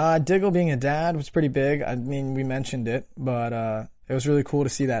 Diggle being a dad was pretty big. I mean, we mentioned it, but it was really cool to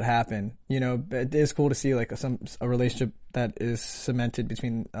see that happen. It is cool to see like a relationship that is cemented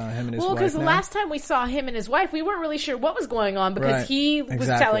between him and his wife. Well, because the last time we saw him and his wife, we weren't really sure what was going on because he was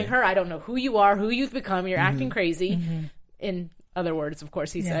telling her, I don't know who you are, who you've become, you're acting crazy. In other words, of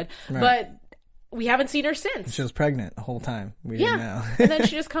course, he said. Right. But we haven't seen her since. She was pregnant the whole time. We didn't know. And then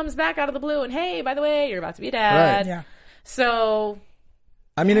she just comes back out of the blue and, hey, by the way, you're about to be a dad. Right. Yeah. So...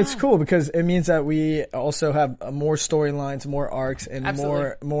 I mean, it's cool because it means that we also have more storylines, more arcs, and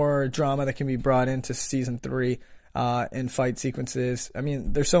more drama that can be brought into season 3 in fight sequences. I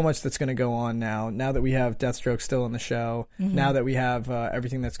mean, there's so much that's going to go on now that we have Deathstroke still in the show, now that we have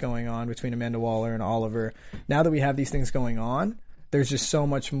everything that's going on between Amanda Waller and Oliver, now that we have these things going on, there's just so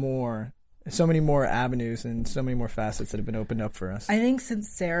much more, so many more avenues and so many more facets that have been opened up for us. I think since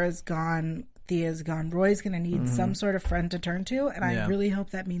Sarah's gone, Thea's gone, Roy's going to need some sort of friend to turn to, and I really hope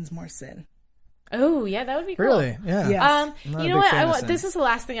that means more Sin. Oh, yeah, that would be cool. Really? Yeah. Yes. You know what? This is the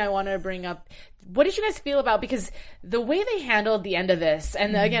last thing I want to bring up. what did you guys feel about, because the way they handled the end of this,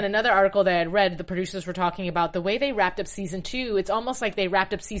 and again, another article that I had read, the producers were talking about the way they wrapped up season 2, it's almost like they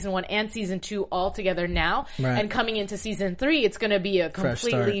wrapped up season 1 and season 2 all together now, and coming into season 3, it's going to be a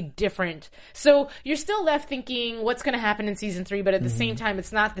completely different. So you're still left thinking what's going to happen in season 3, but at the same time,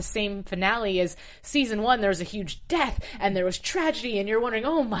 it's not the same finale as season 1. There was a huge death, and there was tragedy, and you're wondering,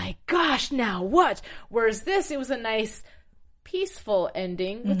 oh my gosh, now what? Whereas this, it was a nice, peaceful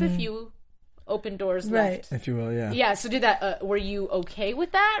ending with a few open doors left, if you will. Yeah. So did that? Were you okay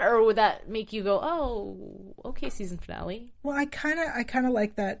with that, or would that make you go, "Oh, okay, season finale"? Well, I kind of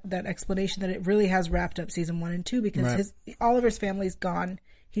like that explanation that it really has wrapped up season 1 and 2 because Oliver's family's gone.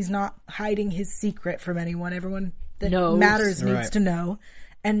 He's not hiding his secret from anyone. Everyone that matters needs to know.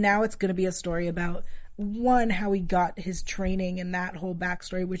 And now it's going to be a story about how he got his training and that whole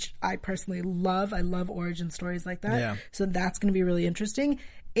backstory, which I personally love. I love origin stories like that. Yeah. So that's going to be really interesting.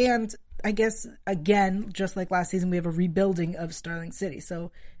 And I guess, again, just like last season, we have a rebuilding of Starling City.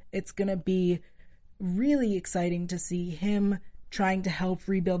 So it's going to be really exciting to see him trying to help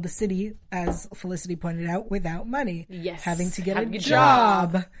rebuild the city, as Felicity pointed out, without money. Yes. Having to get a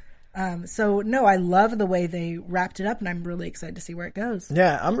job. So, no, I love the way they wrapped it up, and I'm really excited to see where it goes.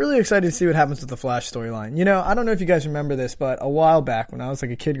 Yeah, I'm really excited to see what happens with the Flash storyline. You know, I don't know if you guys remember this, but a while back when I was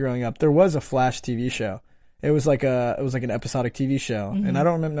like a kid growing up, there was a Flash TV show. It was like an episodic TV show, and I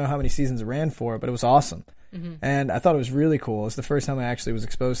don't know how many seasons it ran for, but it was awesome. And I thought it was really cool. It was the first time I actually was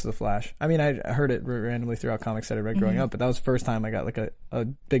exposed to the Flash. I mean, I heard it randomly throughout comics that I read growing up, but that was the first time I got like a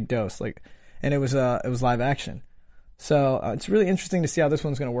big dose. And it was live action. So it's really interesting to see how this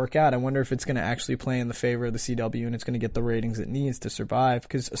one's going to work out. I wonder if it's going to actually play in the favor of the CW and it's going to get the ratings it needs to survive.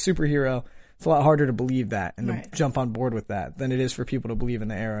 Because a superhero, it's a lot harder to believe that and to jump on board with that than it is for people to believe in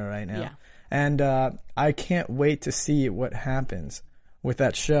the era right now. Yeah. And I can't wait to see what happens with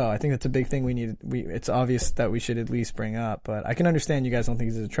that show. I think that's a big thing it's obvious that we should at least bring up. But I can understand you guys don't think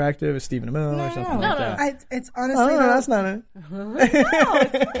he's as attractive as Stephen Amell or something like that. It's honestly... no, that's not it. No,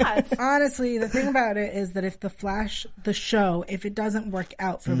 it's not. Honestly, the thing about it is that if the Flash, the show, if it doesn't work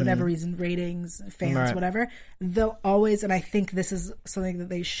out for whatever reason, ratings, fans, whatever, they'll always, and I think this is something that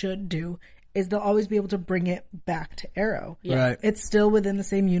they should do, is they'll always be able to bring it back to Arrow. Yeah. Right. It's still within the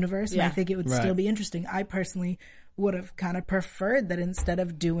same universe, and I think it would still be interesting. I personally would have kind of preferred that instead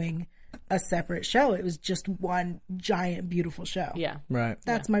of doing a separate show, it was just one giant, beautiful show. Yeah. Right.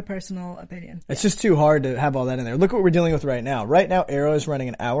 That's my personal opinion. It's just too hard to have all that in there. Look what we're dealing with right now. Right now, Arrow is running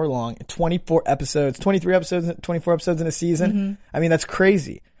an hour long, 23 episodes, 24 episodes in a season. I mean, that's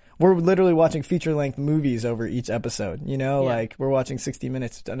crazy. We're literally watching feature-length movies over each episode, you know? Like, we're watching 60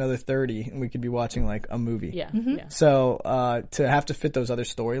 minutes, another 30, and we could be watching, like, a movie. Yeah. So, to have to fit those other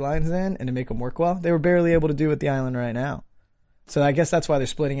storylines in and to make them work well, they were barely able to do with The Island right now. So I guess that's why they're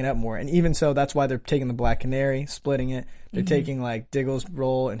splitting it up more. And even so, that's why they're taking the Black Canary, splitting it. They're taking, like, Diggle's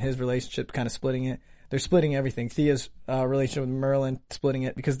role and his relationship, kind of splitting it. They're splitting everything. Thea's relationship with Merlin, splitting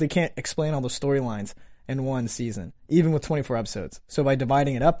it, because they can't explain all the storylines in one season, even with 24 episodes. So by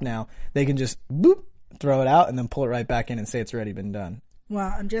dividing it up now, they can just throw it out and then pull it right back in and say it's already been done.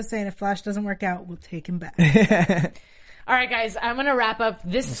 Well, I'm just saying, if Flash doesn't work out, we'll take him back. All right, guys, I'm going to wrap up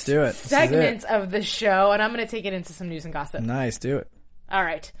this segment of the show, and I'm going to take it into some news and gossip. Nice, do it. All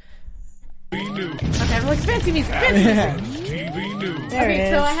right. Okay, I'm like, fancy music. TV news. Okay,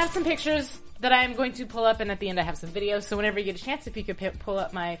 so I have some pictures that I'm going to pull up, and at the end I have some videos. So whenever you get a chance, if you could pull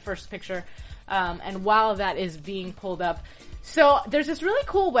up my first picture. And while that is being pulled up, so there's this really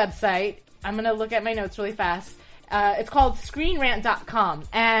cool website. I'm going to look at my notes really fast. It's called ScreenRant.com,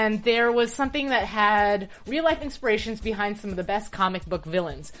 and there was something that had real-life inspirations behind some of the best comic book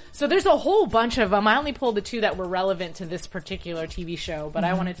villains. So there's a whole bunch of them. I only pulled the 2 that were relevant to this particular TV show, but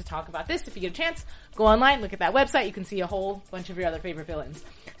I wanted to talk about this. If you get a chance, go online, look at that website. You can see a whole bunch of your other favorite villains.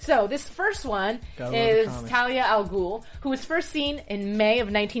 So this first one is Talia al Ghul, who was first seen in May of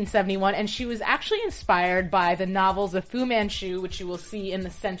 1971, and she was actually inspired by the novels of Fu Manchu, which you will see in the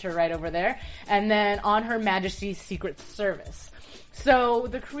center right over there, and then On Her Majesty's Secret Service. So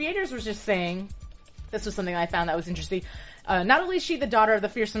the creators were just saying, this was something I found that was interesting, not only is she the daughter of the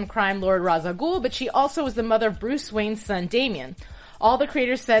fearsome crime lord Ra's al Ghul, but she also was the mother of Bruce Wayne's son Damian. All the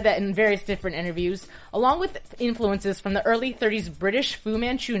creators said that in various different interviews, along with influences from the early 30s British Fu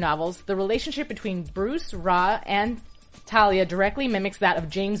Manchu novels, the relationship between Bruce, Ra, and Talia directly mimics that of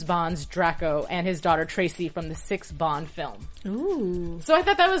James Bond's Draco and his daughter Tracy from the 6th Bond film. Ooh. So I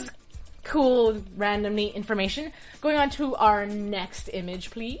thought that was cool, random, neat information. Going on to our next image,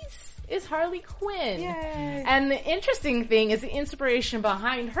 please, is Harley Quinn. Yay. And the interesting thing is the inspiration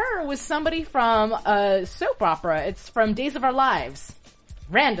behind her was somebody from a soap opera. It's from Days of Our Lives.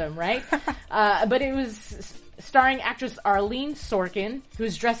 random, right? But it was starring actress Arlene Sorkin,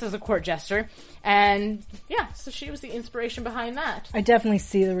 who's dressed as a court jester. And yeah, so she was the inspiration behind that. I definitely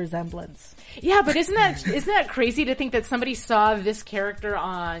see the resemblance. Yeah, but isn't that crazy to think that somebody saw this character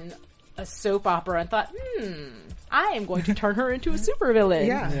on a soap opera and thought, I am going to turn her into a supervillain.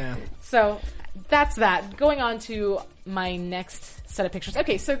 Yeah. So that's that. Going on to my next set of pictures.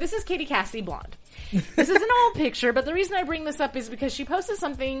 Okay, so this is Katie Cassidy blonde. This is an old picture, but the reason I bring this up is because she posted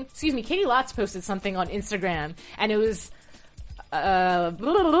something, Katie Lotz posted something on Instagram, and it was,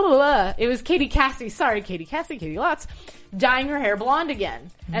 it was Katie Lotz, dyeing her hair blonde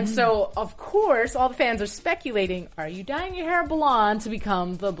again. And so, of course, all the fans are speculating, are you dyeing your hair blonde to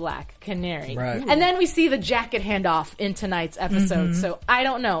become the Black Canary? Right. And then we see the jacket handoff in tonight's episode, so I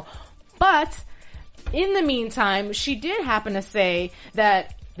don't know. But in the meantime, she did happen to say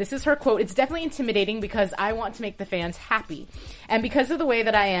that, this is her quote, "It's definitely intimidating because I want to make the fans happy. And because of the way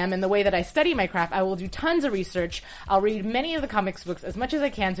that I am and the way that I study my craft, I will do tons of research. I'll read many of the comics books as much as I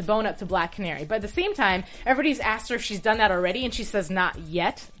can to bone up to Black Canary. But at the same time, everybody's asked her if she's done that already, and she says not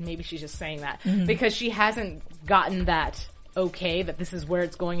yet. Maybe she's just saying that because she hasn't gotten that okay, that this is where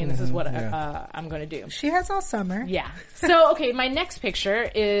it's going and this is what I'm going to do. She has all summer. Yeah. So, okay, my next picture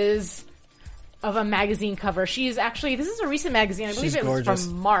is of a magazine cover. This is a recent magazine. I believe it was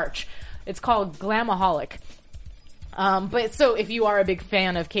from March. It's called Glamaholic. But so if you are a big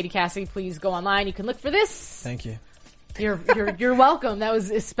fan of Katie Cassidy, please go online. You can look for this. Thank you. You're welcome. That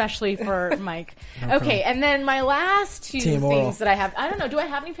was especially for Mike. Okay, and then my last two things that I have. I don't know. Do I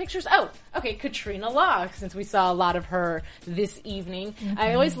have any pictures? Oh, okay. Katrina Law, since we saw a lot of her this evening.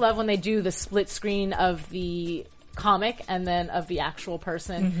 I always love when they do the split screen of the comic and then of the actual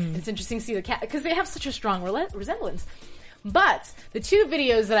person. It's interesting to see the cat because they have such a strong resemblance. But the two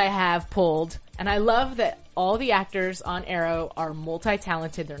videos that I have pulled, and I love that all the actors on Arrow are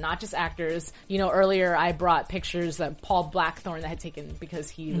multi-talented. They're not just actors. You know, earlier I brought pictures of Paul Blackthorne that I had taken because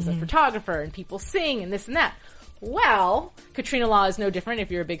he was a photographer and people sing and this and that. Well, Katrina Law is no different.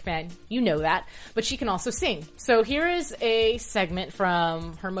 If you're a big fan, you know that. But she can also sing. So here is a segment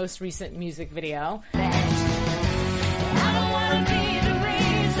from her most recent music video.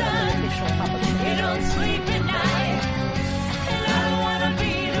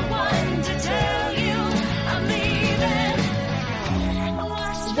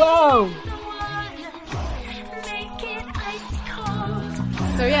 Whoa!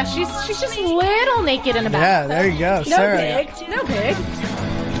 So yeah, she's just a little naked in the back. Yeah, there you go, Sarah. No pig.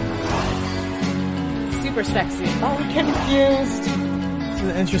 Super sexy. I'm confused. This is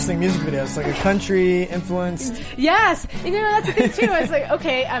an interesting music video. It's like a country influenced. Yes, you know that's the thing too. I was like,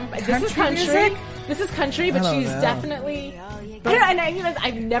 okay, this is country. Music? This is country, but she's definitely.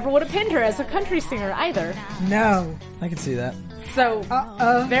 I never would have pinned her as a country singer either. No, I can see that. So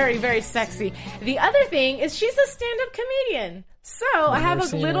very, very sexy. The other thing is she's a stand-up comedian. So I have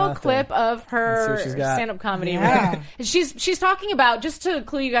a little clip of her stand-up comedy. Yeah. She's talking about, just to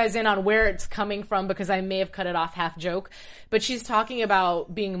clue you guys in on where it's coming from, because I may have cut it off half joke, but she's talking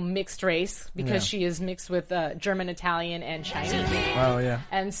about being mixed race because she is mixed with German, Italian, and Chinese. Oh yeah.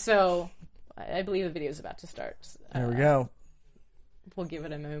 And so I believe the video is about to start. There we go. We'll give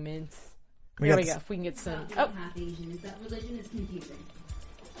it a moment. There we go. If we can get some. Oh. Half Asian is that religion is confusing.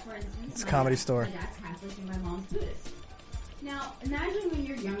 For instance, It's a comedy store. My dad's Catholic and my mom's Buddhist. Now, imagine when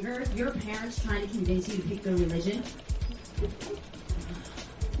you're younger, your parents trying to convince you to pick their religion.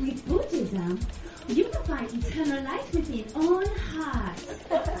 With Buddhism, you can find eternal life within own heart.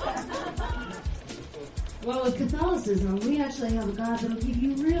 Well, with Catholicism, we actually have a God that'll give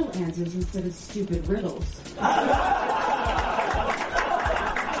you real answers instead of stupid riddles.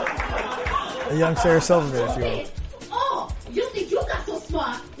 A young Sarah Silverman, if you will. Oh, you think you got so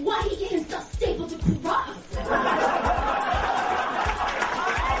smart? Why he getting stuff stapled to the cross?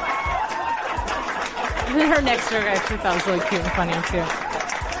 Her next joke I actually thought was really cute and funny too.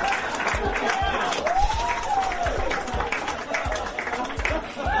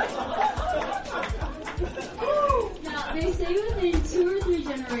 Now, they say within 2 or 3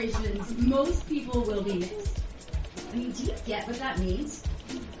 generations, most people will be mixed. I mean, do you get what that means?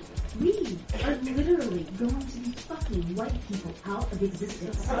 We are literally going to be fucking white people out of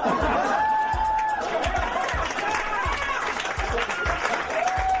existence.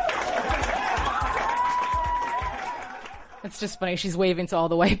 It's just funny. She's waving to all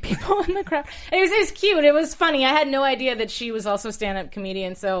the white people in the crowd. It was cute. It was funny. I had no idea that she was also a stand-up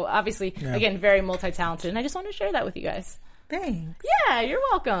comedian. So obviously, again, very multi-talented. And I just wanted to share that with you guys. Thanks. Yeah, you're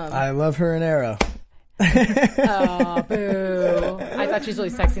welcome. I love her in Arrow. Oh, boo. I thought she was really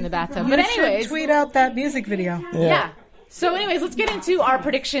sexy in the bathtub. But anyways. Tweet out that music video. Yeah. So anyways, let's get into our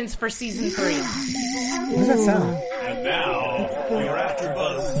predictions for season 3. What does that sound? And now, your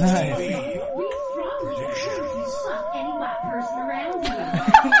AfterBuzz Nice. TV. Fuck any black person around you.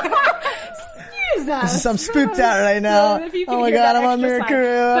 I'm spooked out right now. Oh my god, I'm on Mirror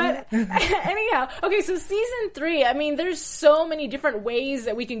Korea. But anyhow, okay, so season 3, I mean, there's so many different ways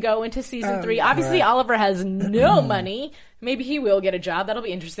that we can go into season 3. Obviously, Oliver has no money. Maybe he will get a job. That'll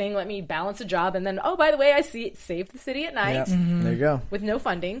be interesting. Let me balance a job. And then, oh, by the way, I see it saved the city at night. Yep. There you go. With no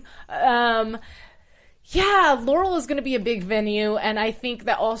funding. Yeah, Laurel is going to be a big venue, and I think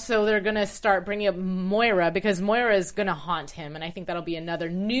that also they're going to start bringing up Moira, because Moira is going to haunt him, and I think that'll be another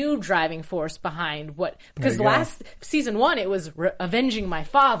new driving force behind what... Because last season 1, it was avenging my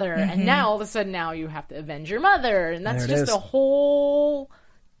father, and now all of a sudden now you have to avenge your mother, and that's just a whole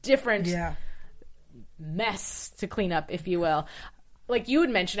different mess to clean up, if you will. Like you had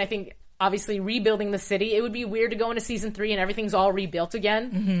mentioned, I think... Obviously, rebuilding the city. It would be weird to go into season 3 and everything's all rebuilt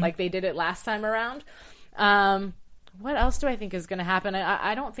again, like they did it last time around. What else do I think is going to happen?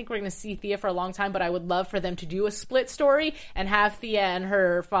 I don't think we're going to see Thea for a long time, but I would love for them to do a split story and have Thea and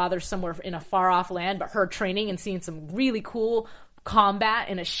her father somewhere in a far-off land, but her training and seeing some really cool combat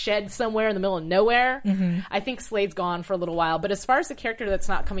in a shed somewhere in the middle of nowhere. I think Slade's gone for a little while, but as far as the character that's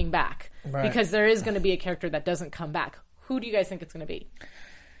not coming back, because there is going to be a character that doesn't come back, who do you guys think it's going to be?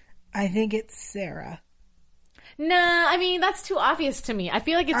 I think it's Sarah. Nah, I mean, that's too obvious to me. I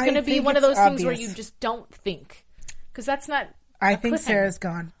feel like it's going to be one of those things where you just don't think. Because that's not... I think Sarah's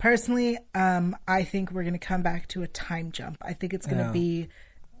gone. Personally, I think we're going to come back to a time jump. I think it's going to be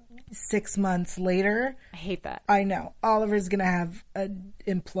 6 months later. I hate that. I know. Oliver's going to have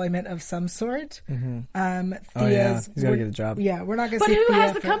employment of some sort. He's got to get a job. Yeah, we're not going to see Thea. But who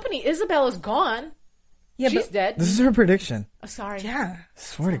has the company? Isabella's gone. Yeah, she's dead. This is her prediction. Oh, sorry. Yeah.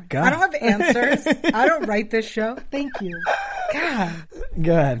 Swear to God. I don't have answers. I don't write this show. Thank you. God.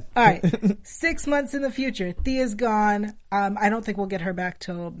 Go ahead. All right. 6 months in the future. Thea's gone. I don't think we'll get her back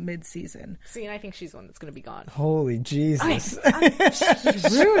till mid-season. See, and I think she's the one that's going to be gone. Holy Jesus.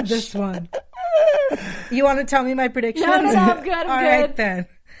 Rude, this one. You want to tell me my prediction? No, I'm good. I'm All good. right, then.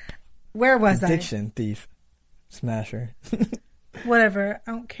 Where was Addiction, thief, smasher. Whatever.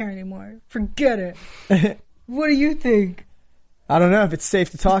 I don't care anymore. Forget it. What do you think? I don't know if it's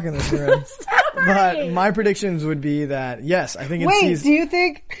safe to talk in this room. But my predictions would be that, yes, I think it's do you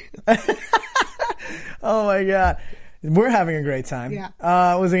think? Oh my God. We're having a great time. Yeah.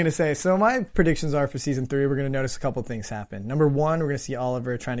 What was I going to say? So my predictions are for season 3, we're going to notice a couple things happen. Number 1, we're going to see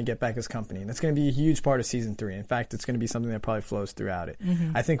Oliver trying to get back his company. And that's going to be a huge part of season 3. In fact, it's going to be something that probably flows throughout it.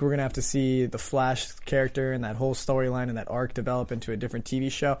 I think we're going to have to see the Flash character and that whole storyline and that arc develop into a different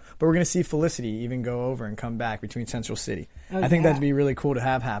TV show. But we're going to see Felicity even go over and come back between Central City. I think that'd be really cool to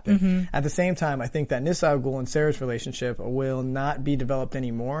have happen. At the same time, I think that Nissa Al Ghul and Sarah's relationship will not be developed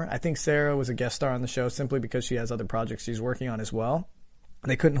anymore. I think Sarah was a guest star on the show simply because she has other projects she's working on as well.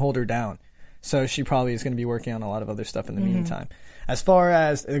 They couldn't hold her down. So she probably is going to be working on a lot of other stuff in the meantime. As far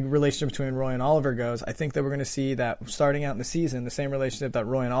as the relationship between Roy and Oliver goes, I think that we're going to see that starting out in the season, the same relationship that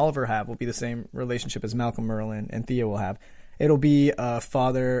Roy and Oliver have will be the same relationship as Malcolm Merlin and Thea will have. It'll be a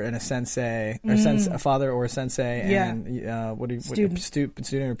father and a sensei, or a father or a sensei, and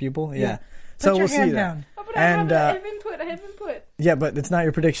student or pupil. Yeah. So we'll see that. Oh, but I have input. Yeah, but it's not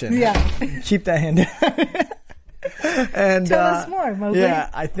your prediction. Yeah. Keep that hand down. And tell us more, Mowgli. Yeah,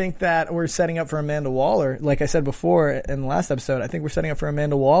 I think that we're setting up for Amanda Waller. Like I said before in the last episode, I think we're setting up for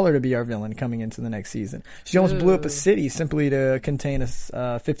Amanda Waller to be our villain coming into the next season. She almost blew up a city simply to contain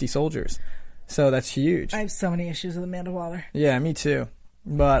 50 soldiers. So that's huge. I have so many issues with Amanda Waller. Yeah, me too.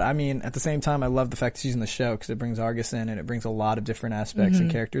 But, I mean, at the same time, I love the fact that she's in the show because it brings Argus in and it brings a lot of different aspects and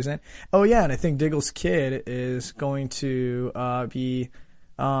characters in. Oh, yeah, and I think Diggle's kid is going to be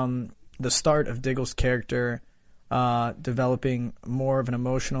the start of Diggle's character developing more of an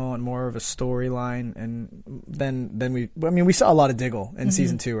emotional and more of a storyline. And then we saw a lot of Diggle in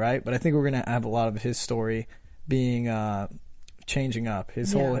season 2, right? But I think we're going to have a lot of his story being changing up.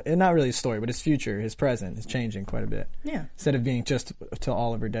 His whole, not really his story, but his future, his present is changing quite a bit. Yeah. Instead of being just to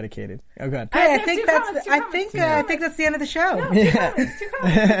Oliver dedicated. Oh, good. I think that's the end of the show. No, two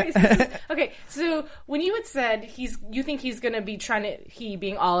comments. Okay, so when you had said you think he's going to be he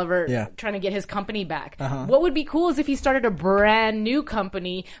being Oliver, trying to get his company back. What would be cool is if he started a brand new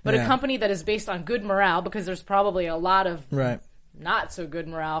company, but a company that is based on good morale, because there's probably a lot of not so good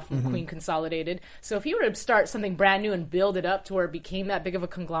morale from Queen Consolidated. So if he were to start something brand new and build it up to where it became that big of a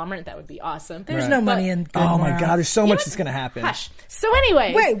conglomerate, that would be awesome. There's no money in good Oh morale. my God, there's so much that's going to happen. Hush. So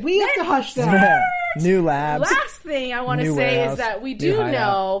anyway. Wait, we have to hush that. New labs. Last thing I want to New say warehouse. is that we New do hideout.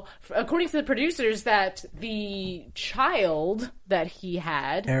 know, according to the producers, that the child that he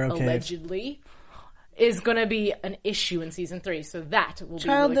had, Arrow Cave. allegedly, is going to be an issue in season 3. So that will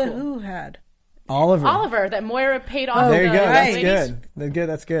Child be really that cool. who had? Oliver, that Moira paid off. There you go. That's ladies. good.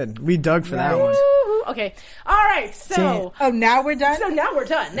 That's good. We dug for that one. Woo-hoo. Okay. All right. So. Oh, now we're done? So now we're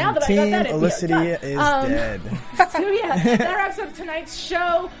done. Now that Team I got that in, Felicity we are done. is dead. So yeah, that wraps up tonight's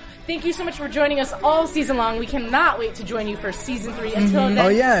show. Thank you so much for joining us all season long. We cannot wait to join you for season 3. Until then, Oh,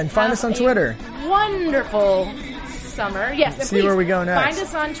 yeah, and find us on Twitter. Wonderful summer. Yes, and See please where we go next. Find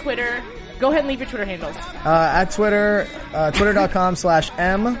us on Twitter. Go ahead and leave your Twitter handles. At Twitter,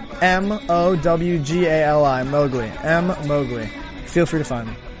 twitter.com/MOWGALI, Mowgli. Mowgli. Feel free to find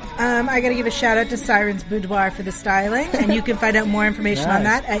me. I got to give a shout out to Siren's Boudoir for the styling, and you can find out more information on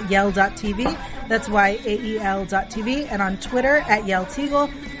Nice. that at yell.tv. That's YAEL.tv, and on Twitter at YellTeagle,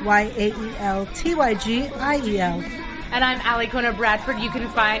 YAELTYGIEL. And I'm Ali Kona Bradford. You can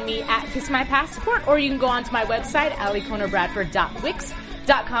find me at Kiss My Passport, or you can go onto my website,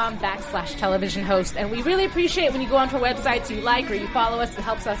 alikonabradford.wix.com/television host. And we really appreciate when you go onto our websites, you like or you follow us. It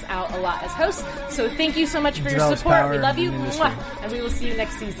helps us out a lot as hosts. So thank you so much for your Develops support. power We love you. in the industry. Mwah. And we will see you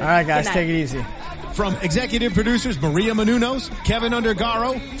next season. All right, guys, Good night. take it easy. From executive producers Maria Menounos, Kevin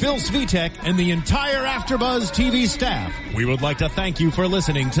Undergaro, Phil Svitek, and the entire AfterBuzz TV staff, we would like to thank you for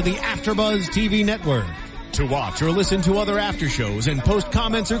listening to the AfterBuzz TV network. To watch or listen to other after shows and post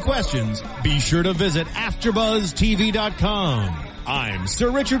comments or questions, be sure to visit AfterBuzzTV.com. I'm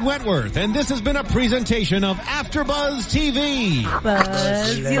Sir Richard Wentworth, and this has been a presentation of AfterBuzz TV.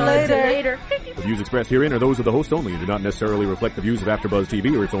 Buzz you later. The views expressed herein are those of the host only and do not necessarily reflect the views of AfterBuzz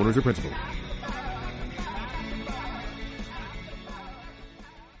TV or its owners or principals.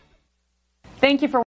 Thank you for